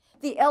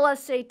 The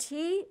LSAT,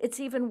 it's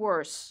even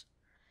worse.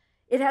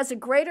 It has a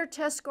greater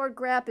test score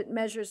gap. It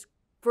measures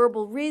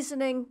verbal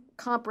reasoning,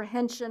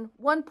 comprehension,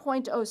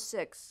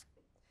 1.06.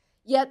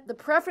 Yet the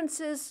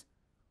preferences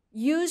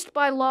used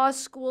by law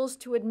schools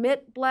to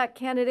admit black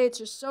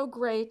candidates are so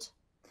great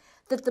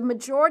that the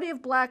majority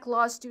of black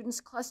law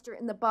students cluster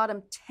in the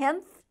bottom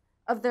 10th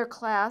of their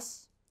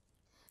class.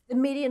 The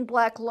median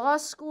black law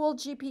school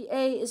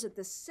GPA is at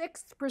the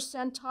 6th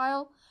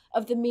percentile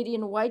of the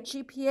median white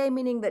GPA,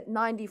 meaning that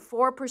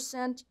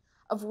 94%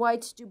 of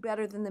whites do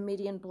better than the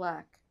median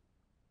black.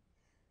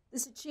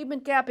 This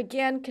achievement gap,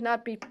 again,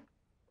 cannot be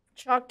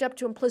chalked up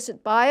to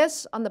implicit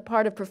bias on the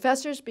part of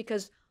professors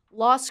because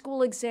law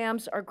school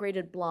exams are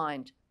graded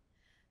blind.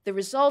 The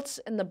results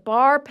and the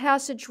bar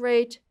passage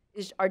rate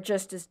are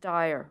just as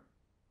dire.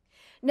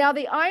 Now,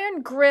 the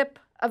iron grip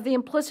of the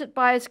implicit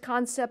bias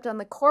concept on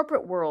the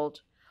corporate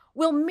world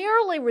will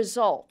merely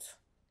result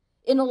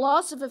in a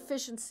loss of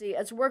efficiency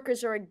as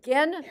workers are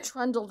again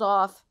trundled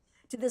off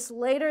to this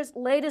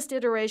latest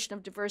iteration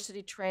of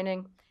diversity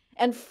training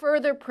and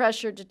further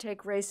pressure to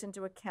take race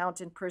into account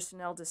in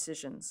personnel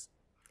decisions.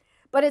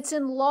 But it's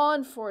in law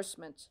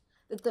enforcement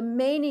that the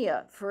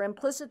mania for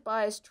implicit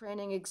bias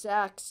training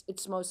exacts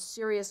its most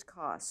serious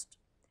cost.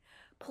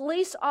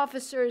 Police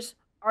officers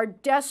are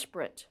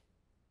desperate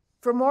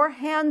for more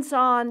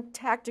hands-on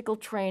tactical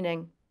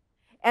training,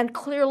 and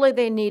clearly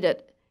they need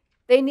it.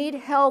 They need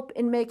help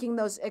in making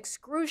those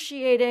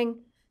excruciating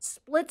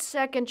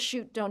split-second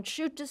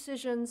shoot-don't-shoot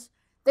decisions.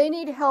 They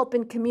need help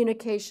in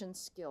communication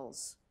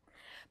skills.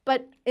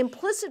 But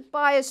implicit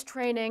bias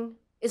training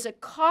is a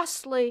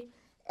costly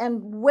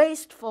and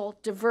wasteful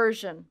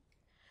diversion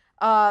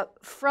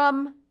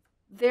from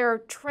their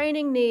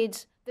training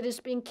needs that is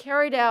being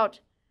carried out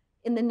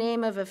in the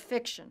name of a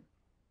fiction,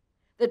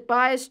 that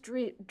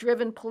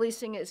bias-driven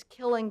policing is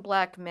killing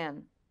black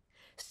men.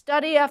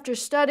 Study after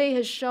study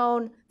has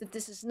shown that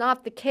this is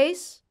not the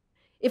case.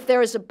 If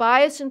there is a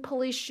bias in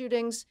police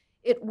shootings,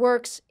 it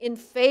works in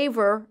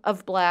favor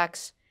of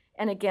blacks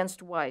and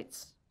against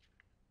whites.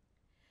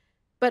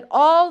 But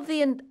all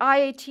the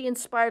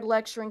IAT-inspired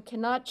lecturing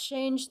cannot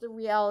change the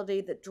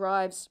reality that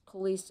drives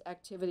police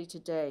activity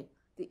today,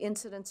 the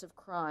incidence of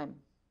crime.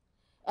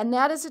 And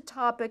that is a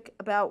topic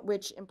about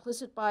which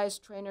implicit bias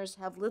trainers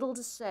have little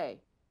to say.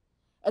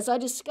 As I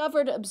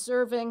discovered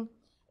observing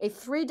a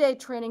 3-day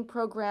training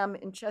program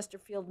in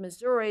Chesterfield,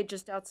 Missouri,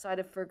 just outside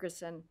of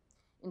Ferguson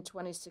in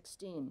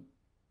 2016.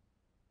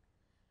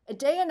 A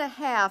day and a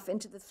half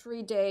into the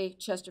 3-day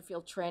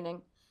Chesterfield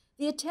training,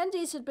 the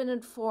attendees had been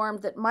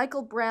informed that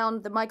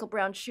the Michael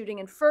Brown shooting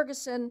in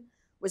Ferguson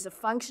was a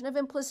function of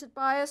implicit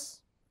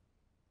bias,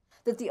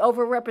 that the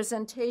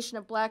overrepresentation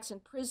of blacks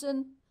in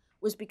prison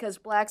was because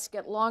blacks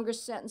get longer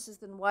sentences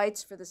than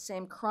whites for the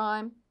same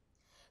crime.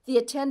 The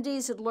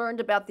attendees had learned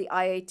about the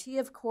IAT,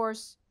 of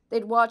course.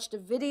 They'd watched a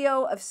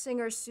video of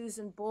singer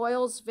Susan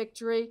Boyle's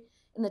victory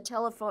in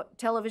the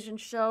television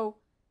show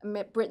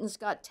Britain's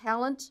Got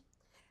Talent.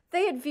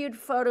 They had viewed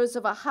photos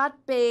of a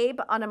hot babe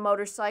on a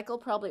motorcycle,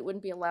 probably it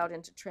wouldn't be allowed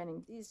into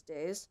training these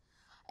days,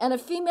 and a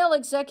female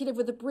executive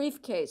with a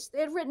briefcase. They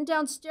had written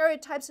down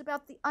stereotypes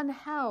about the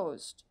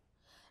unhoused,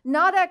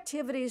 not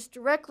activities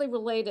directly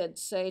related,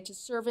 say, to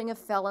serving a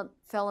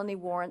felony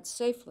warrant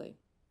safely.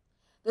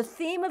 The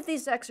theme of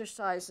these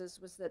exercises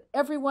was that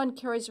everyone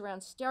carries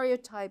around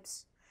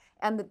stereotypes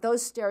and that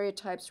those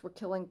stereotypes were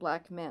killing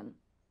black men.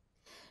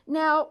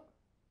 Now,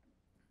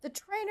 the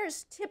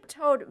trainers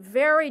tiptoed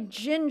very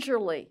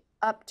gingerly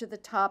up to the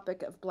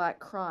topic of black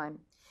crime.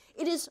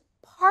 It is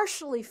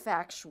partially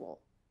factual,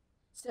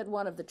 said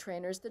one of the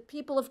trainers, that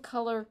people of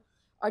color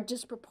are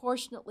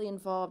disproportionately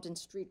involved in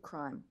street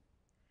crime.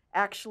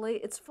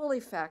 Actually, it's fully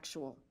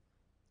factual.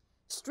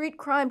 Street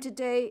crime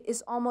today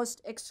is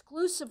almost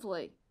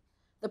exclusively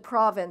the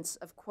province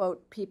of,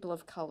 quote, people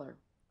of color.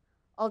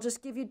 I'll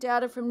just give you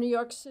data from New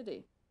York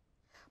City.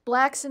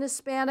 Blacks and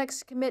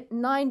Hispanics commit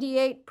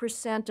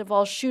 98% of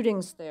all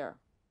shootings there.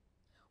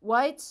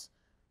 Whites,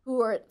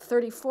 who are at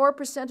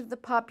 34% of the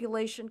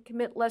population,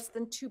 commit less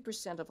than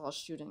 2% of all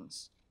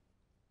shootings.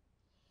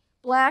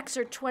 Blacks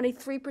are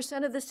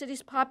 23% of the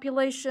city's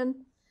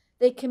population.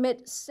 They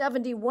commit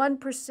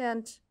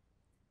 71%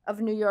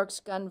 of New York's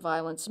gun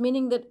violence,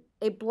 meaning that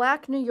a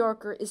black New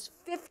Yorker is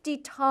 50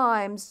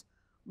 times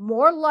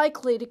more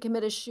likely to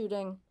commit a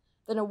shooting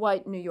than a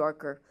white New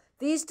Yorker.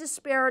 These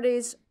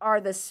disparities are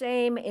the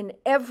same in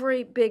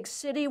every big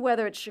city,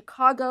 whether it's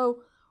Chicago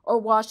or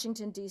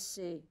Washington,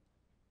 D.C.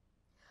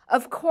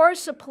 Of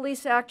course, a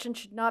police action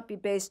should not be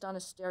based on a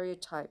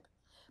stereotype,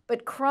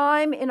 but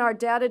crime in our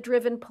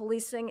data-driven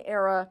policing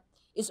era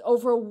is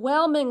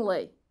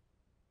overwhelmingly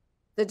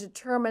the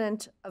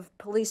determinant of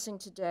policing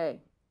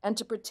today. And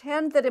to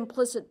pretend that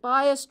implicit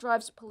bias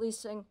drives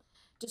policing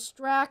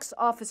distracts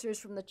officers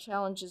from the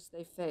challenges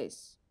they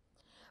face.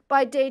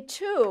 By day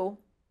 2,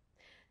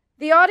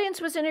 the audience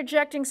was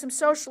interjecting some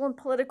social and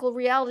political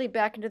reality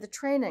back into the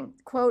training.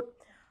 Quote,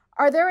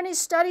 "Are there any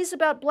studies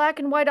about black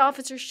and white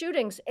officer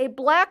shootings?" A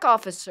black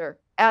officer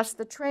asked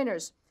the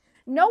trainers.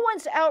 "No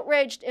one's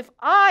outraged if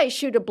I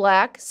shoot a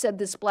black," said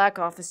this black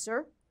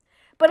officer.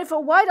 "But if a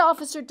white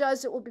officer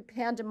does, it will be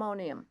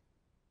pandemonium."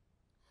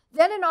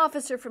 Then an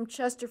officer from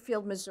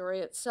Chesterfield, Missouri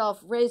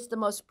itself raised the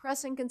most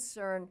pressing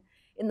concern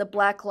in the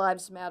Black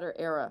Lives Matter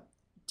era,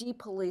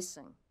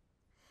 depolicing.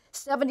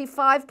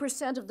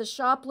 75% of the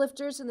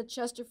shoplifters in the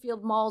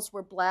Chesterfield malls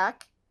were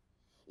black,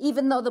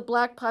 even though the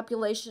black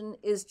population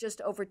is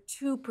just over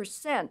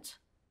 2%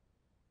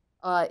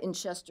 in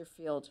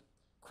Chesterfield.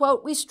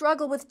 Quote, "We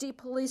struggle with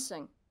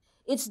depolicing.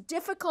 It's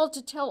difficult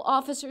to tell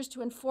officers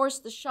to enforce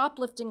the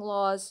shoplifting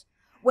laws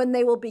when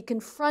they will be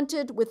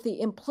confronted with the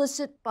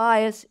implicit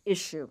bias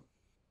issue."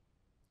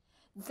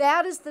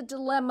 That is the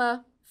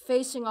dilemma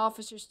facing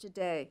officers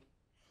today.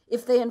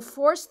 If they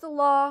enforce the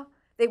law,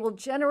 they will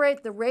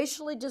generate the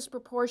racially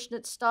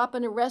disproportionate stop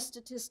and arrest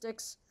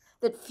statistics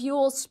that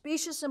fuel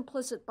specious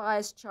implicit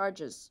bias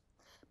charges.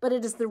 But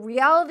it is the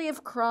reality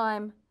of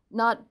crime,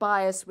 not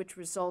bias, which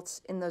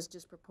results in those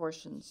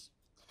disproportions.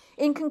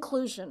 In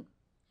conclusion,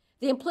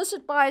 the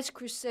implicit bias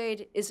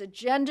crusade is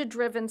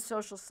agenda-driven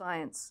social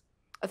science.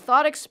 A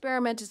thought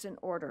experiment is in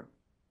order.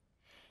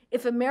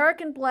 If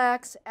American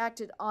blacks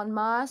acted en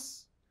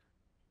masse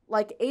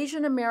like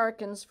Asian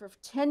Americans for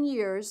 10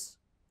 years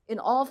in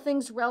all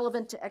things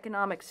relevant to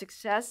economic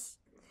success,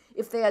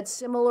 if they had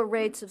similar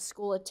rates of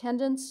school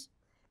attendance,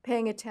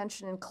 paying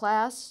attention in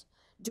class,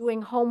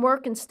 doing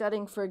homework and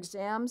studying for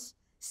exams,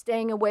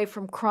 staying away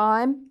from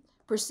crime,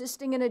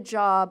 persisting in a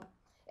job,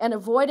 and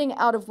avoiding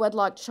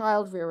out-of-wedlock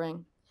child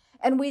rearing,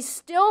 and we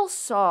still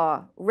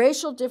saw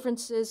racial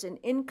differences in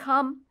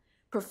income,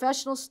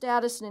 professional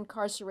status, and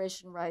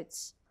incarceration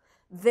rights,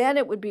 then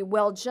it would be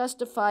well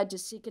justified to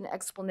seek an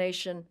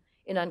explanation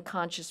in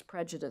unconscious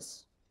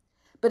prejudice.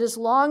 But as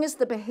long as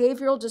the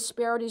behavioral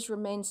disparities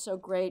remain so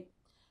great,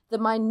 the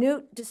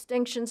minute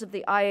distinctions of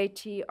the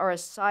IAT are a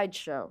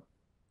sideshow.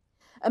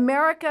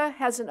 America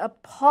has an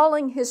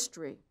appalling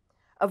history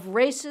of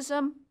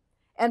racism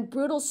and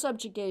brutal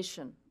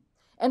subjugation,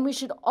 and we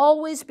should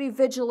always be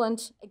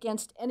vigilant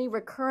against any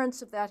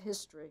recurrence of that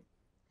history.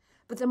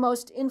 But the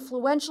most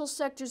influential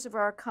sectors of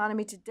our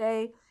economy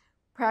today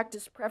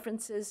practice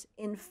preferences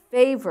in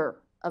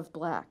favor of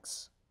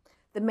blacks.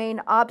 The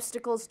main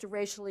obstacles to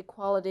racial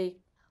equality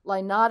lie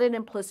not in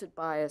implicit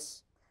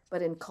bias,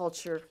 but in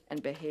culture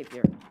and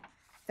behavior.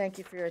 Thank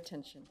you for your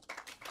attention.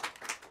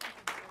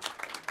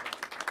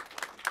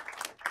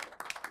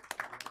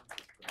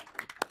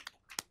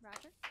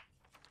 Roger?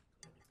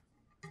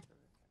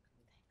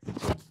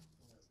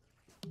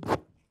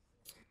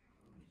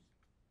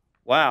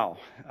 Wow.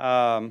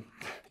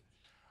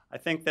 I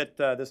think that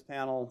this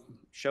panel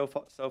so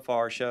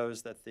far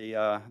shows that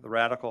the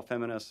radical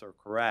feminists are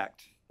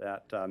correct,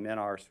 that men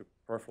are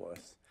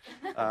superfluous.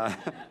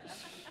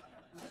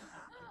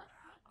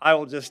 I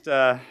will just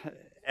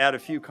add a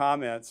few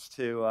comments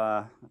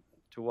to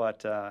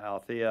what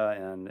Althea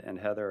and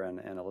Heather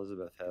and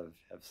Elizabeth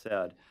have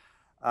said.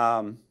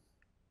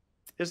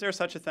 Is there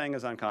such a thing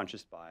as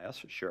unconscious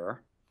bias?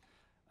 Sure.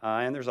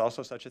 And there's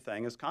also such a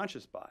thing as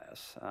conscious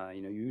bias.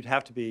 You'd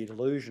have to be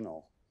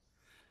delusional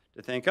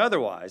to think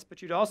otherwise,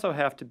 but you'd also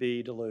have to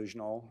be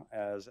delusional,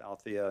 as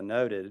Althea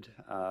noted,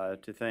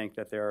 to think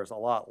that there's a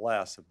lot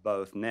less of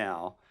both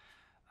now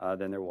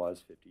than there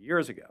was 50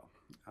 years ago.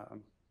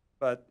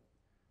 But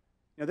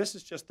this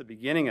is just the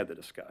beginning of the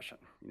discussion.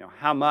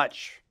 How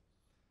much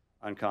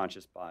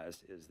unconscious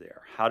bias is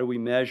there? How do we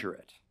measure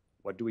it?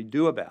 What do we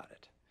do about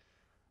it?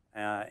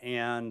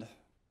 And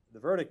the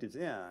verdict is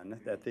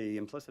in that the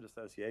implicit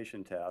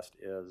association test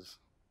is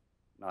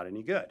not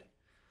any good.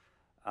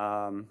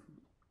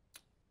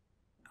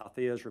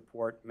 Althea's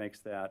report makes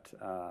that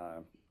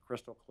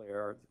crystal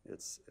clear.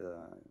 It's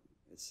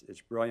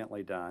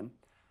brilliantly done.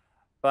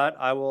 But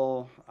I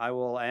will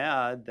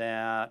add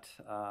that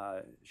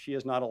she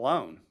is not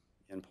alone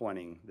in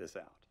pointing this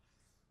out.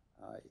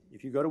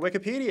 If you go to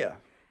Wikipedia,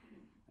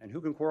 and who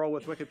can quarrel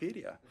with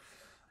Wikipedia,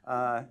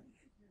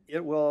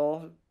 it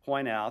will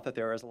point out that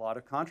there is a lot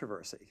of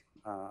controversy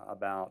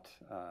about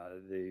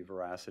the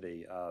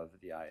veracity of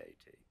the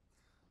IAT.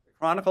 The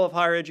Chronicle of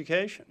Higher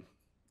Education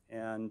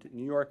and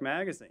New York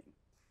Magazine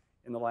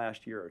in the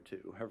last year or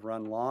two have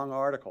run long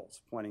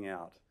articles pointing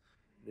out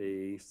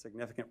the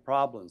significant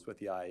problems with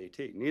the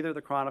IAT. Neither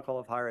the Chronicle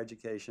of Higher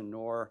Education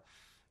nor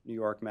New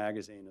York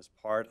Magazine is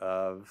part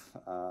of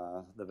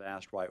the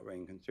vast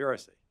right-wing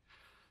conspiracy.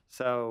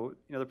 So,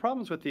 the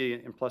problems with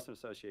the implicit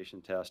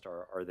association test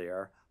are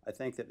there. I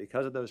think that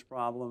because of those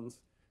problems,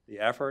 the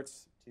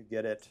efforts to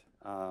get it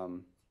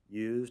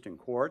used in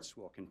courts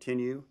will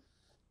continue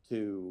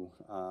to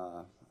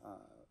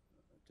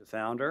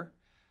founder.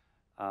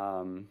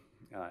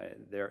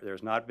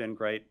 There's not been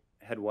great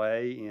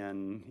headway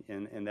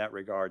in that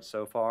regard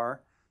so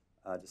far,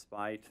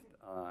 despite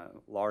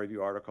law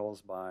review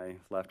articles by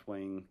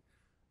left-wing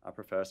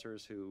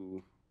professors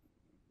who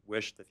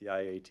wish that the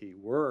IAT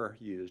were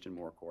used in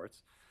more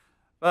courts.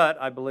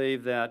 But I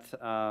believe that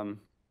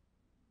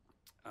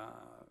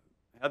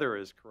Heather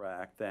is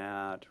correct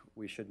that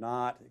we should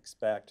not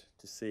expect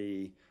to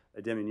see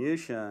a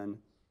diminution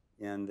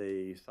in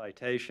the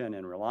citation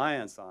and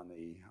reliance on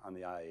the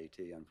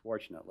IAT,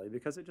 unfortunately,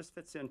 because it just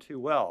fits in too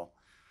well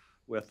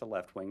with the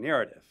left-wing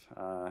narrative.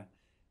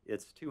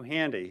 It's too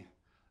handy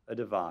a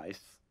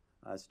device,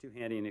 it's too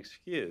handy an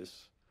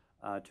excuse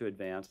to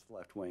advance the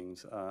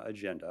left-wing's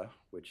agenda,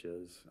 which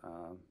is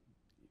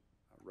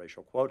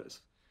racial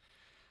quotas.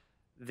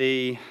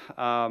 The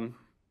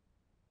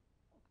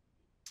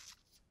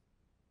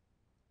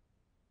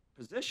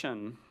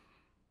position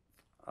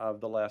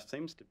of the left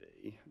seems to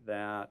be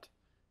that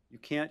you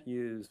can't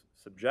use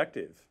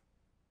subjective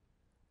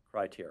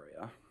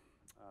criteria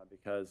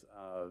because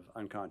of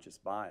unconscious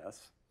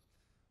bias,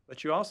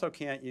 but you also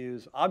can't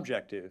use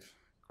objective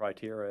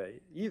criteria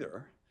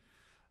either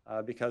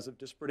because of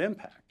disparate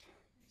impact.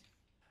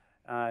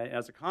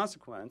 As a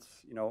consequence,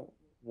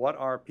 what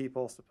are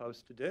people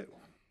supposed to do?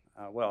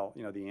 Well,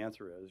 the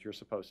answer is you're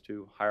supposed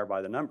to hire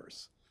by the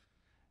numbers.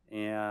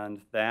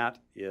 And that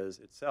is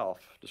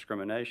itself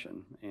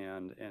discrimination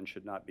and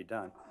should not be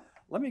done.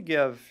 Let me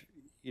give,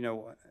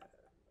 a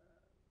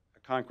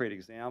concrete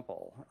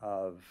example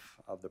of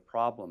the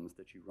problems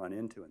that you run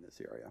into in this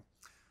area.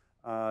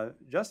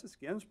 Justice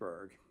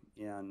Ginsburg,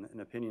 in an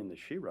opinion that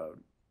she wrote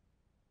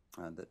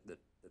that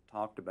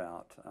talked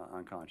about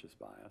unconscious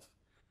bias,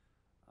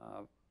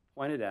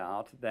 pointed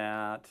out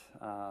that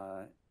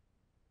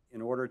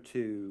in order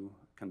to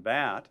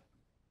combat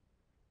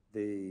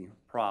the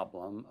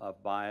problem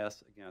of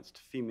bias against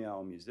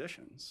female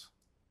musicians,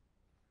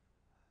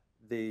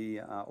 the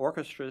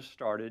orchestra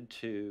started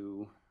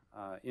to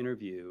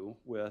interview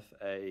with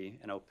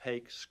an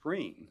opaque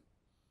screen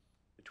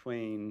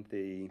between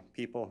the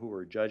people who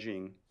were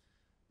judging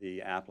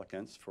the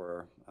applicants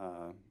for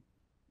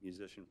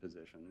musician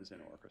positions in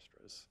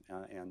orchestras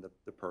and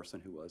the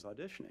person who was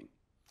auditioning.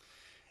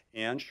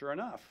 And sure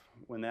enough,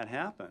 when that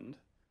happened,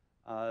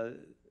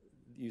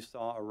 you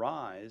saw a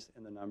rise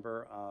in the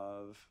number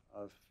of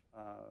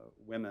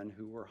women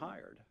who were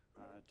hired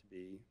to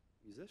be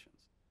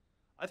musicians.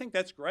 I think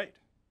that's great.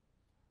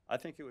 I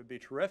think it would be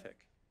terrific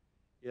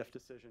if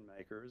decision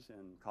makers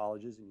in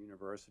colleges and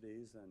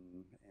universities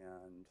and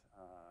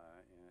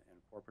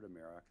corporate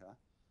America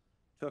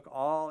took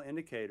all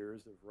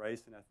indicators of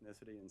race and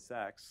ethnicity and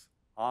sex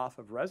off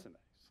of resumes.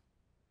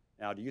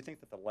 Now, do you think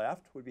that the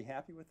left would be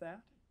happy with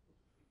that?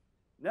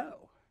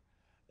 No,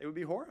 they would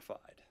be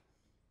horrified.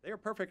 They are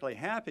perfectly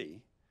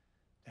happy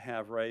to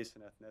have race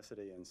and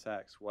ethnicity and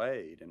sex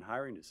weighed in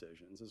hiring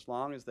decisions as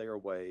long as they are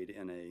weighed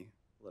in a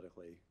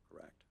politically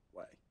correct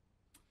way.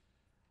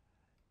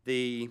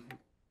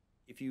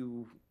 If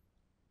you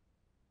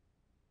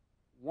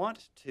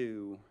want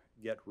to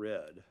get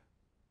rid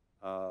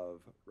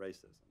of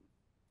racism,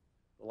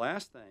 the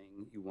last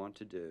thing you want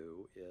to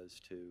do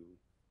is to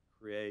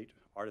create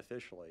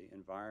artificially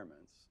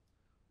environments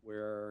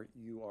where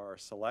you are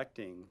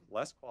selecting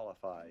less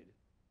qualified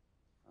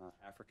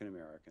African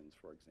Americans,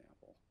 for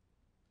example,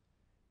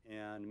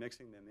 and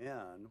mixing them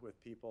in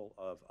with people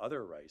of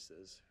other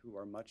races who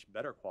are much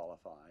better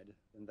qualified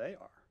than they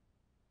are.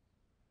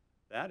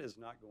 That is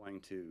not going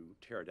to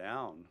tear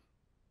down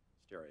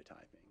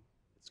stereotyping.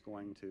 It's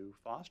going to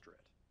foster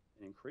it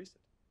and increase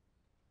it.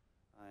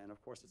 And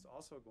of course, it's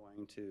also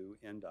going to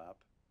end up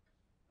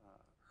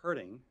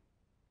hurting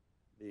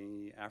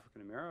the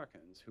African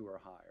Americans who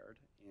are hired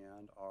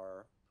and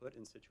are put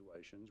in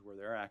situations where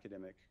their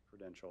academic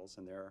credentials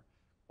and their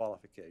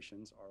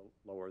qualifications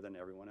are lower than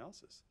everyone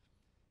else's.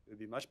 It would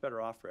be much better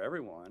off for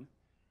everyone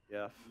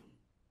if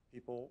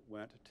people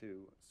went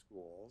to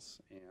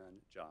schools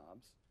and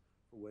jobs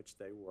for which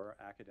they were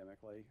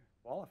academically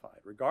qualified,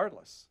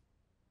 regardless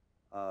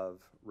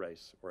of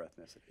race or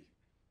ethnicity.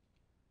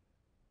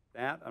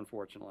 That,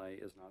 unfortunately,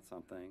 is not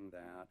something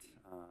that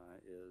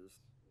is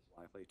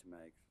likely to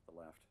make the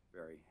left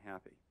very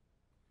happy.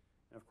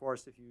 And of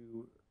course, if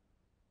you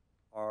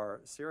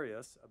are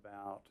serious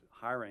about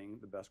hiring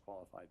the best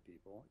qualified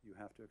people, you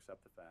have to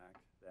accept the fact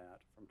that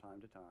from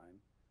time to time,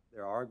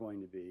 there are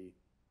going to be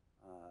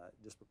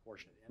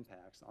disproportionate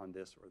impacts on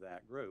this or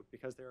that group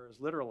because there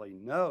is literally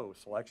no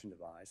selection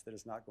device that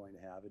is not going to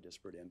have a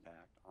disparate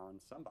impact on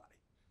somebody.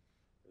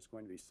 There's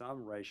going to be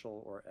some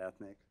racial or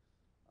ethnic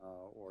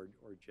or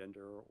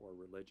gender or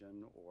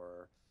religion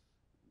or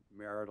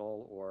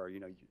marital or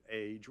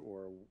age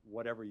or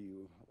whatever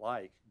you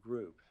like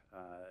group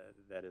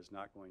that is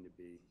not going to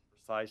be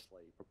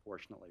precisely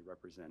proportionately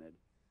represented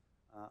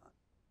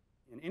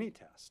in any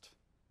test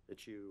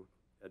that you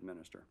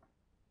administer.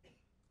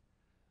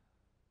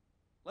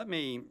 Let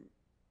me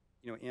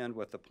end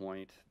with the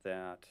point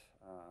that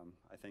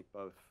I think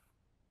both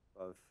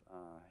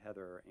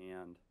Heather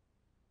and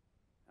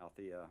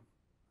Althea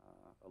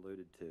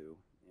alluded to,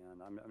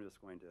 and I'm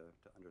just going to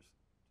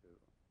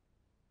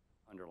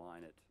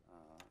underline it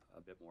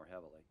a bit more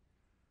heavily.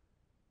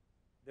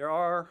 There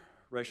are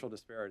racial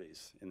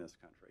disparities in this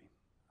country,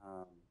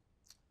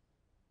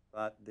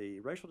 but the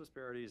racial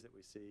disparities that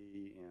we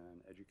see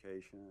in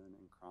education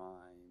and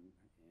crime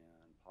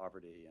and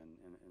poverty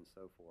and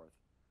so forth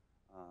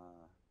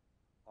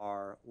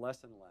are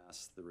less and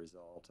less the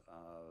result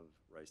of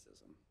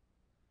racism.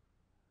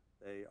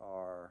 They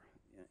are,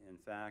 in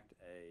fact,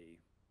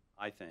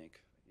 I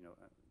think,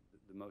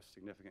 the most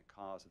significant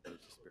cause of those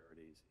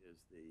disparities is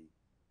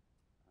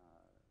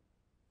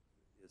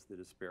the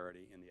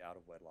disparity in the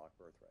out-of-wedlock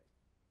birth rate.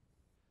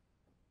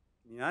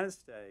 In the United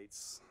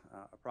States,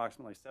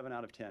 approximately 7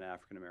 out of 10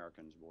 African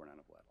Americans are born out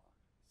of wedlock.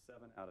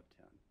 7 out of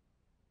 10.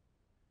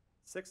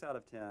 6 out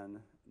of 10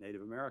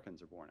 Native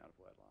Americans are born out of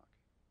wedlock.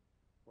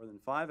 More than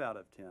 5 out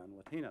of 10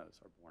 Latinos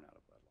are born out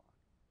of wedlock,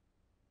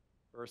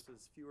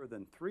 versus fewer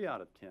than 3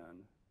 out of 10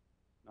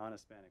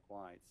 non-Hispanic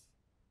whites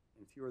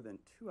and fewer than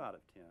 2 out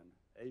of 10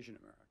 Asian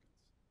Americans.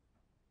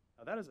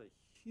 Now that is a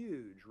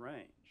huge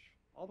range,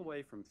 all the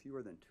way from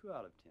fewer than 2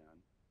 out of 10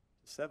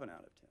 to 7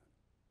 out of 10.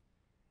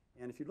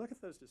 And if you look at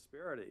those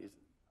disparities,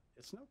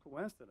 it's no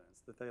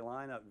coincidence that they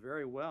line up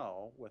very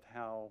well with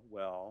how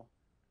well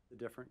the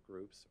different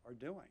groups are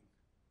doing.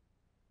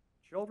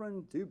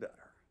 Children do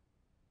better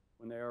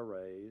when they are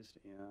raised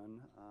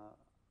in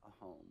a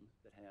home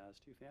that has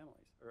two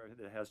families, or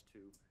that has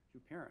two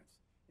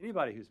parents.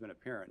 Anybody who's been a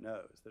parent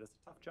knows that it's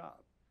a tough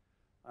job.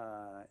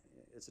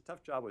 It's a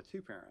tough job with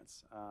two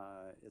parents.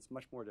 It's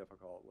much more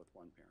difficult with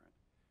one parent.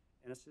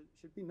 And it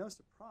should be no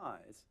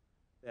surprise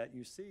that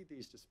you see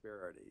these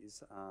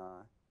disparities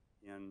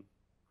in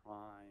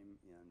crime,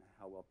 in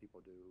how well people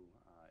do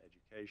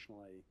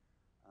educationally,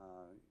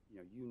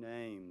 you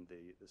name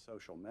the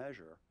social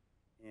measure,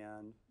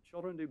 and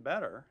children do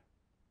better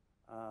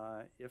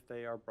if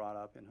they are brought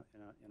up in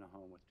a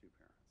home with two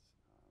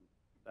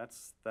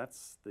parents.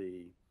 That's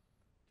the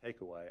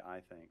takeaway,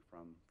 I think,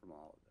 from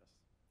all of this.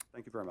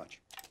 Thank you very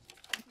much.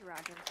 Thank you,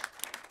 Roger.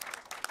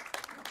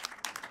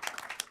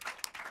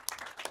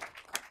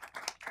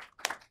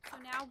 So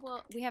now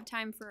we have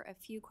time for a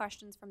few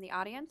questions from the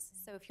audience.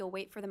 So if you'll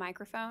wait for the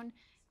microphone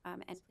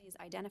and please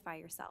identify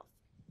yourself.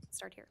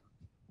 Start here.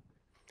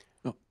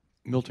 No,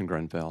 Milton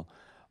Grenfell.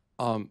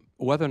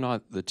 Whether or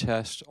not the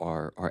tests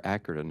are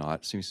accurate or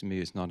not, seems to me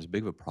is not as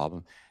big of a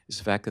problem. It's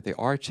the fact that they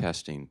are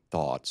testing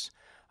thoughts.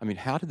 I mean,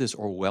 how did this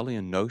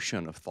Orwellian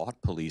notion of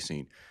thought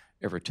policing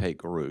ever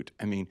take root?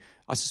 I mean,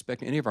 I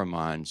suspect in any of our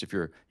minds, if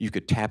you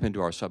could tap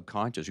into our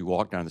subconscious, you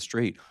walk down the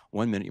street,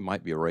 1 minute you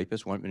might be a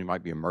rapist, 1 minute you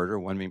might be a murderer,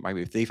 1 minute you might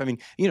be a thief. I mean,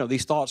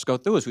 these thoughts go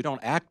through us. We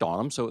don't act on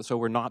them, so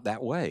we're not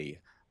that way.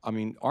 I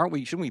mean,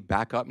 shouldn't we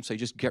back up and say,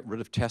 just get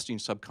rid of testing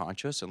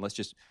subconscious and let's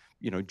just,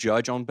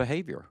 judge on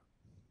behavior?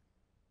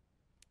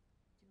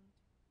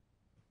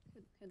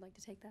 Who'd like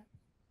to take that?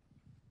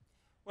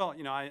 Well,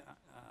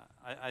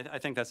 I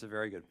think that's a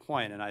very good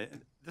point,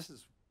 and this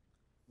is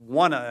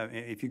one.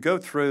 If you go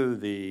through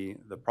the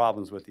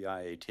problems with the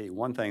IAT,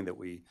 one thing that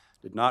we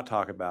did not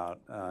talk about,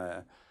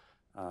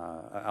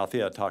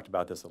 Althea talked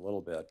about this a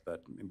little bit,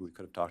 but maybe we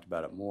could have talked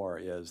about it more,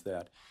 is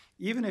that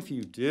even if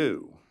you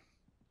do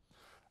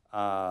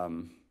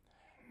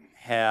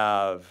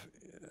have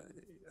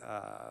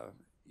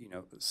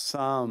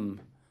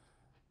some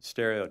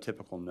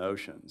stereotypical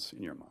notions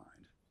in your mind,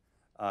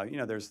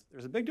 there's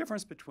a big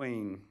difference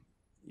between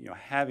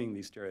having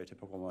these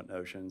stereotypical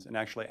notions and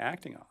actually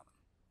acting on them.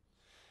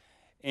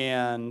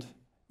 And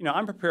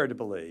I'm prepared to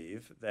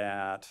believe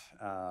that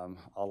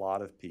a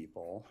lot of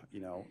people,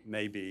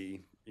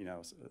 maybe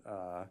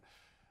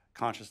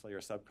consciously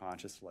or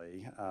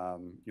subconsciously,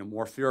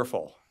 more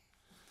fearful.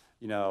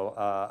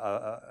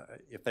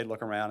 If they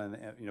look around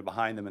and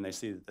behind them and they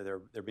see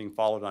that they're being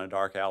followed on a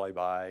dark alley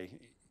by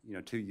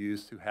two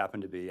youths who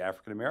happen to be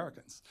African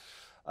Americans.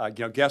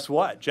 Guess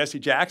what? Jesse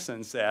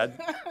Jackson said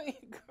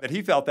that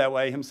he felt that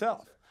way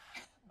himself.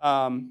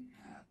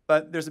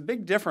 But there's a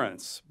big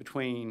difference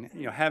between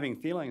having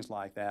feelings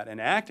like that and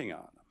acting on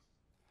them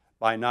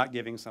by not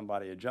giving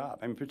somebody a job.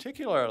 I mean,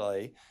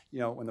 particularly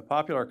when the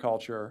popular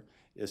culture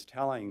is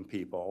telling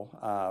people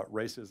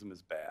racism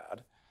is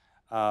bad,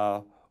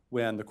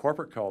 when the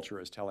corporate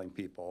culture is telling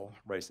people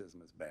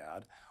racism is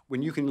bad,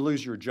 when you can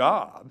lose your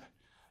job,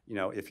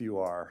 if you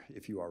are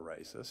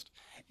racist,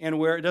 and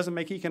where it doesn't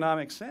make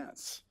economic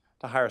sense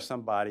to hire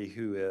somebody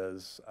who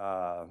is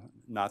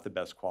not the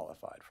best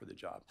qualified for the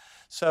job.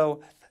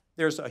 So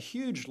there's a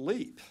huge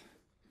leap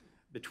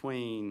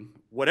between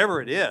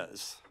whatever it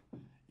is,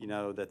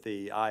 that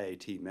the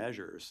IAT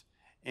measures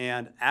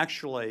and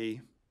actual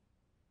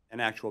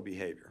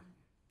behavior.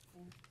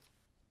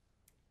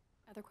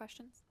 Other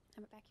questions?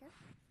 Have it back here.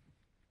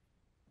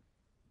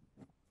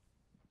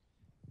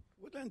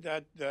 Wouldn't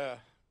that the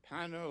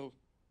panel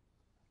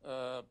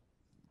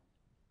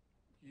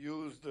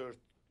use their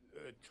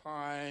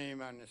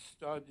time and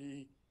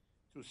study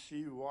to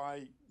see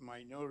why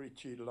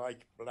minority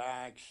like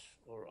blacks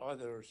or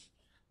others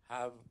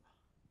are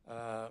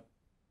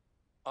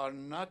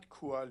not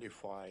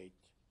qualified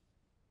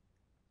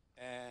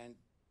and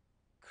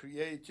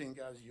creating,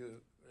 as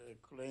you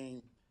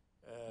claim,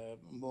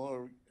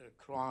 more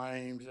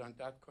crimes and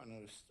that kind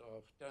of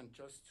stuff than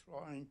just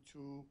trying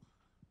to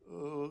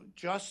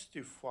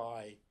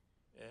justify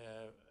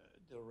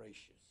the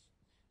ratios.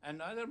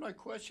 Another my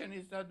question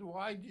is that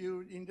why do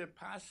you, in the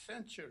past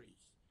centuries,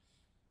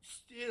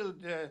 still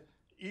the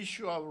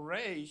issue of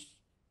race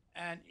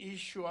and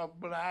issue of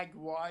black,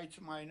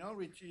 white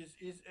minorities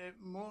is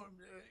more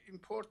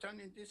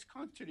important in this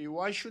country?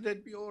 Why should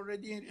it be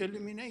already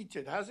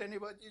eliminated? Has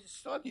anybody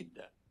studied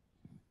that?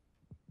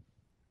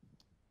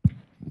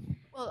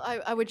 Well,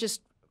 I would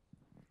just,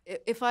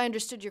 if I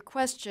understood your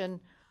question,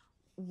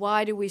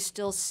 why do we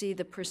still see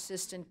the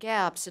persistent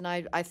gaps? And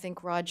I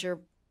think Roger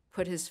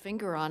put his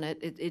finger on it.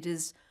 It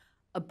is,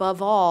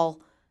 above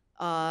all,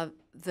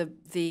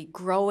 the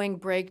growing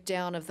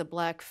breakdown of the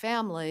black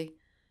family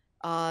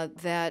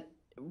that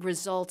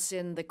results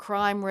in the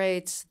crime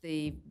rates,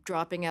 the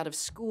dropping out of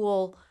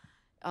school,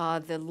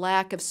 the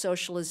lack of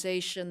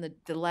socialization,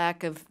 the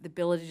lack of the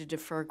ability to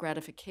defer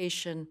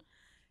gratification.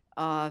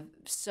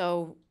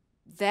 So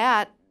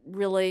that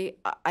really,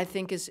 I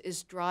think,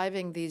 is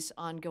driving these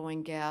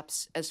ongoing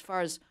gaps as far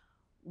as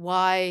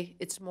why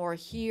it's more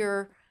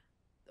here,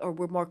 or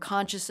we're more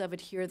conscious of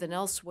it here than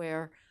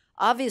elsewhere.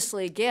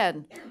 Obviously,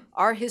 again,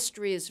 our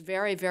history is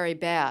very, very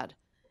bad.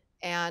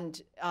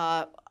 And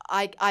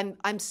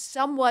I'm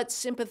somewhat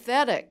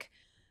sympathetic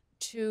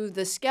to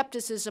the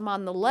skepticism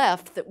on the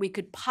left that we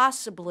could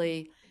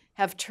possibly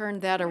have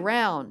turned that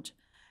around.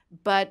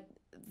 But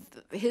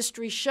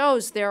history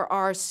shows there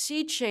are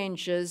sea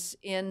changes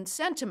in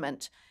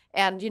sentiment.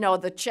 And, you know,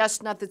 the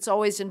chestnut that's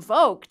always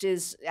invoked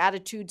is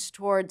attitudes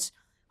towards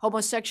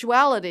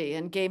homosexuality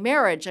and gay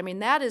marriage. I mean,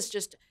 that is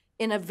just,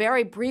 in a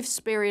very brief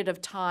period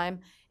of time,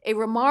 a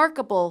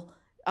remarkable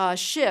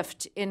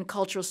shift in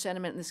cultural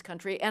sentiment in this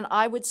country. And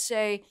I would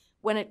say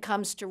when it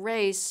comes to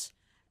race,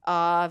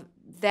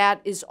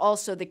 that is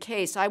also the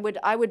case. I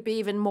would be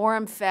even more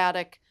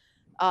emphatic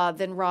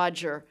than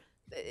Roger.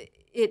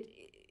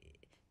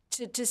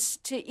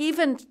 To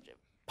even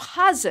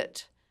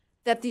posit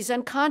that these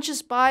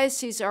unconscious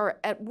biases are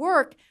at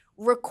work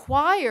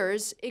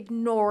requires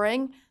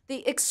ignoring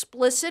the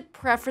explicit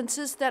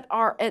preferences that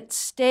are at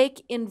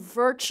stake in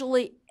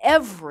virtually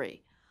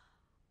every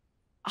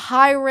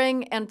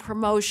hiring and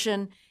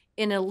promotion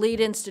in elite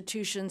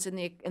institutions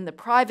in the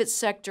private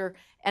sector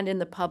and in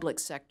the public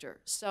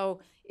sector. So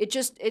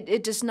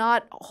it does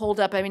not hold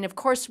up. I mean, of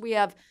course, we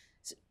have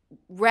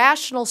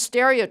rational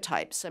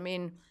stereotypes. I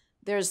mean,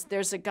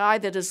 there's a guy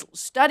that is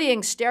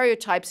studying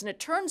stereotypes, and it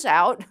turns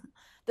out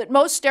that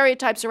most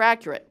stereotypes are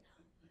accurate.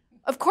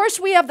 Of course,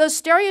 we have those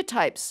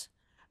stereotypes,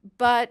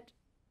 but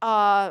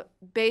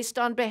based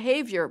on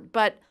behavior.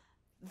 But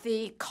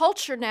the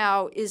culture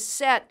now is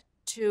set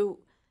to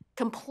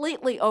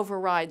completely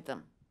override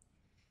them.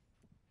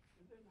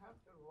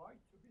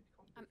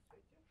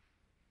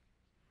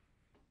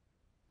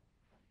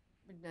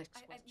 Next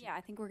question. Yeah,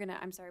 I think we're gonna,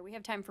 I'm sorry, we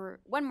have time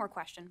for one more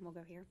question. We'll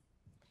go here.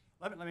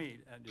 Let me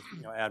just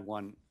add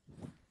one.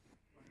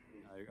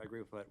 I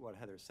agree with what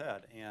Heather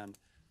said. And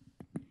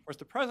of course,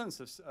 the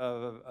presence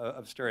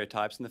of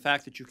stereotypes and the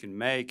fact that you can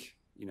make,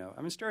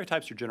 I mean,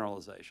 stereotypes are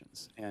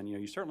generalizations. And,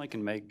 you certainly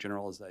can make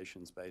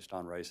generalizations based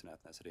on race and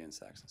ethnicity and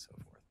sex and so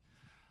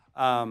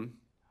forth.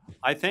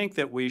 I think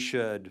that we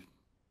should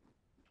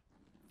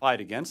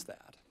fight against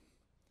that.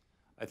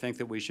 I think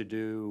that we should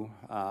do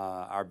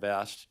our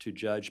best to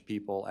judge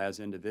people as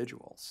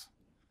individuals.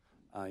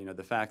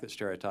 The fact that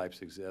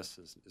stereotypes exist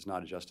is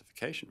not a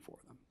justification for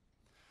them.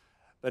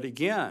 But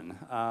again,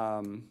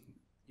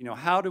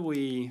 how do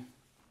we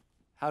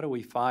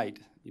fight,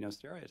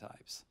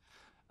 stereotypes?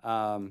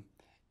 The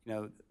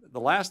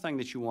last thing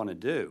that you want to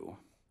do,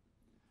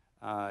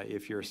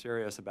 if you're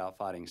serious about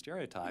fighting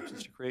stereotypes,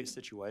 is to create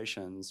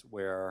situations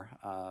where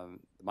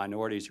the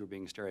minorities who are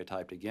being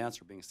stereotyped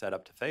against are being set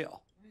up to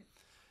fail.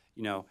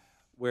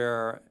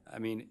 Where, I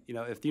mean,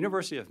 if the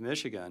University of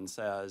Michigan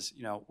says,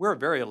 we're a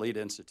very elite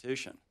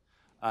institution,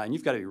 and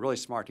you've got to be really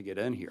smart to get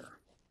in here,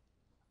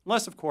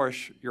 unless, of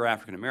course, you're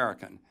African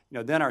American,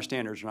 then our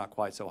standards are not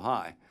quite so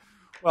high.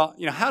 Well,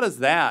 how does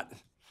that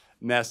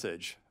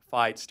message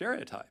fight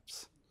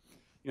stereotypes?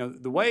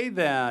 The way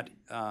that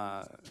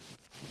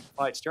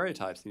fight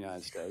stereotypes in the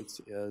United States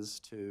is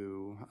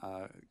to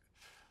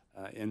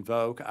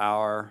invoke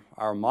our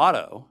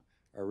motto,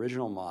 our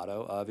original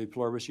motto of e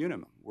pluribus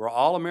unum. We're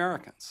all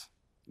Americans.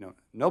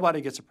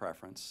 Nobody gets a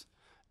preference.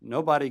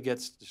 Nobody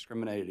gets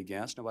discriminated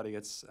against. Nobody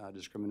gets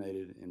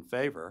discriminated in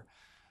favor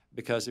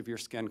because of your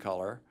skin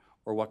color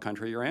or what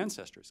country your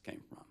ancestors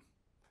came from.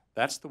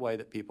 That's the way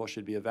that people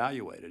should be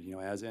evaluated,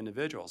 as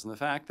individuals. And the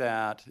fact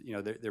that,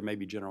 there may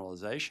be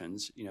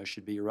generalizations,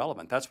 should be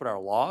irrelevant. That's what our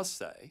laws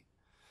say.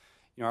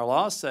 Our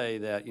laws say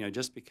that,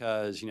 just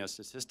because,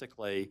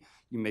 statistically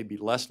you may be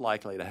less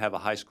likely to have a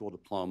high school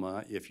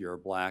diploma if you're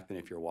black than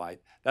if you're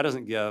white, that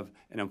doesn't give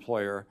an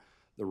employer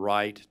the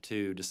right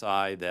to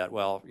decide that,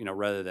 well,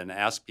 rather than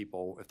ask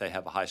people if they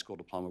have a high school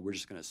diploma, we're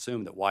just going to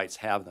assume that whites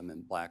have them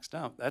and blacks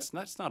don't. That's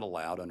not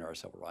allowed under our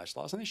civil rights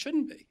laws, and they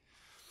shouldn't be.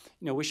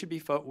 we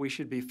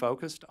should be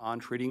focused on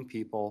treating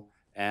people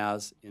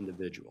as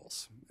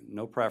individuals.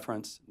 No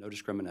preference, no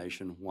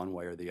discrimination one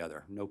way or the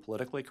other. No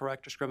politically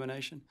correct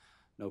discrimination,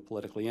 no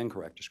politically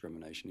incorrect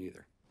discrimination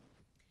either.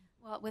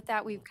 Well, with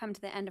that, we've come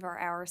to the end of our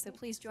hour, so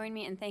please join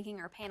me in thanking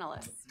our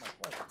panelists.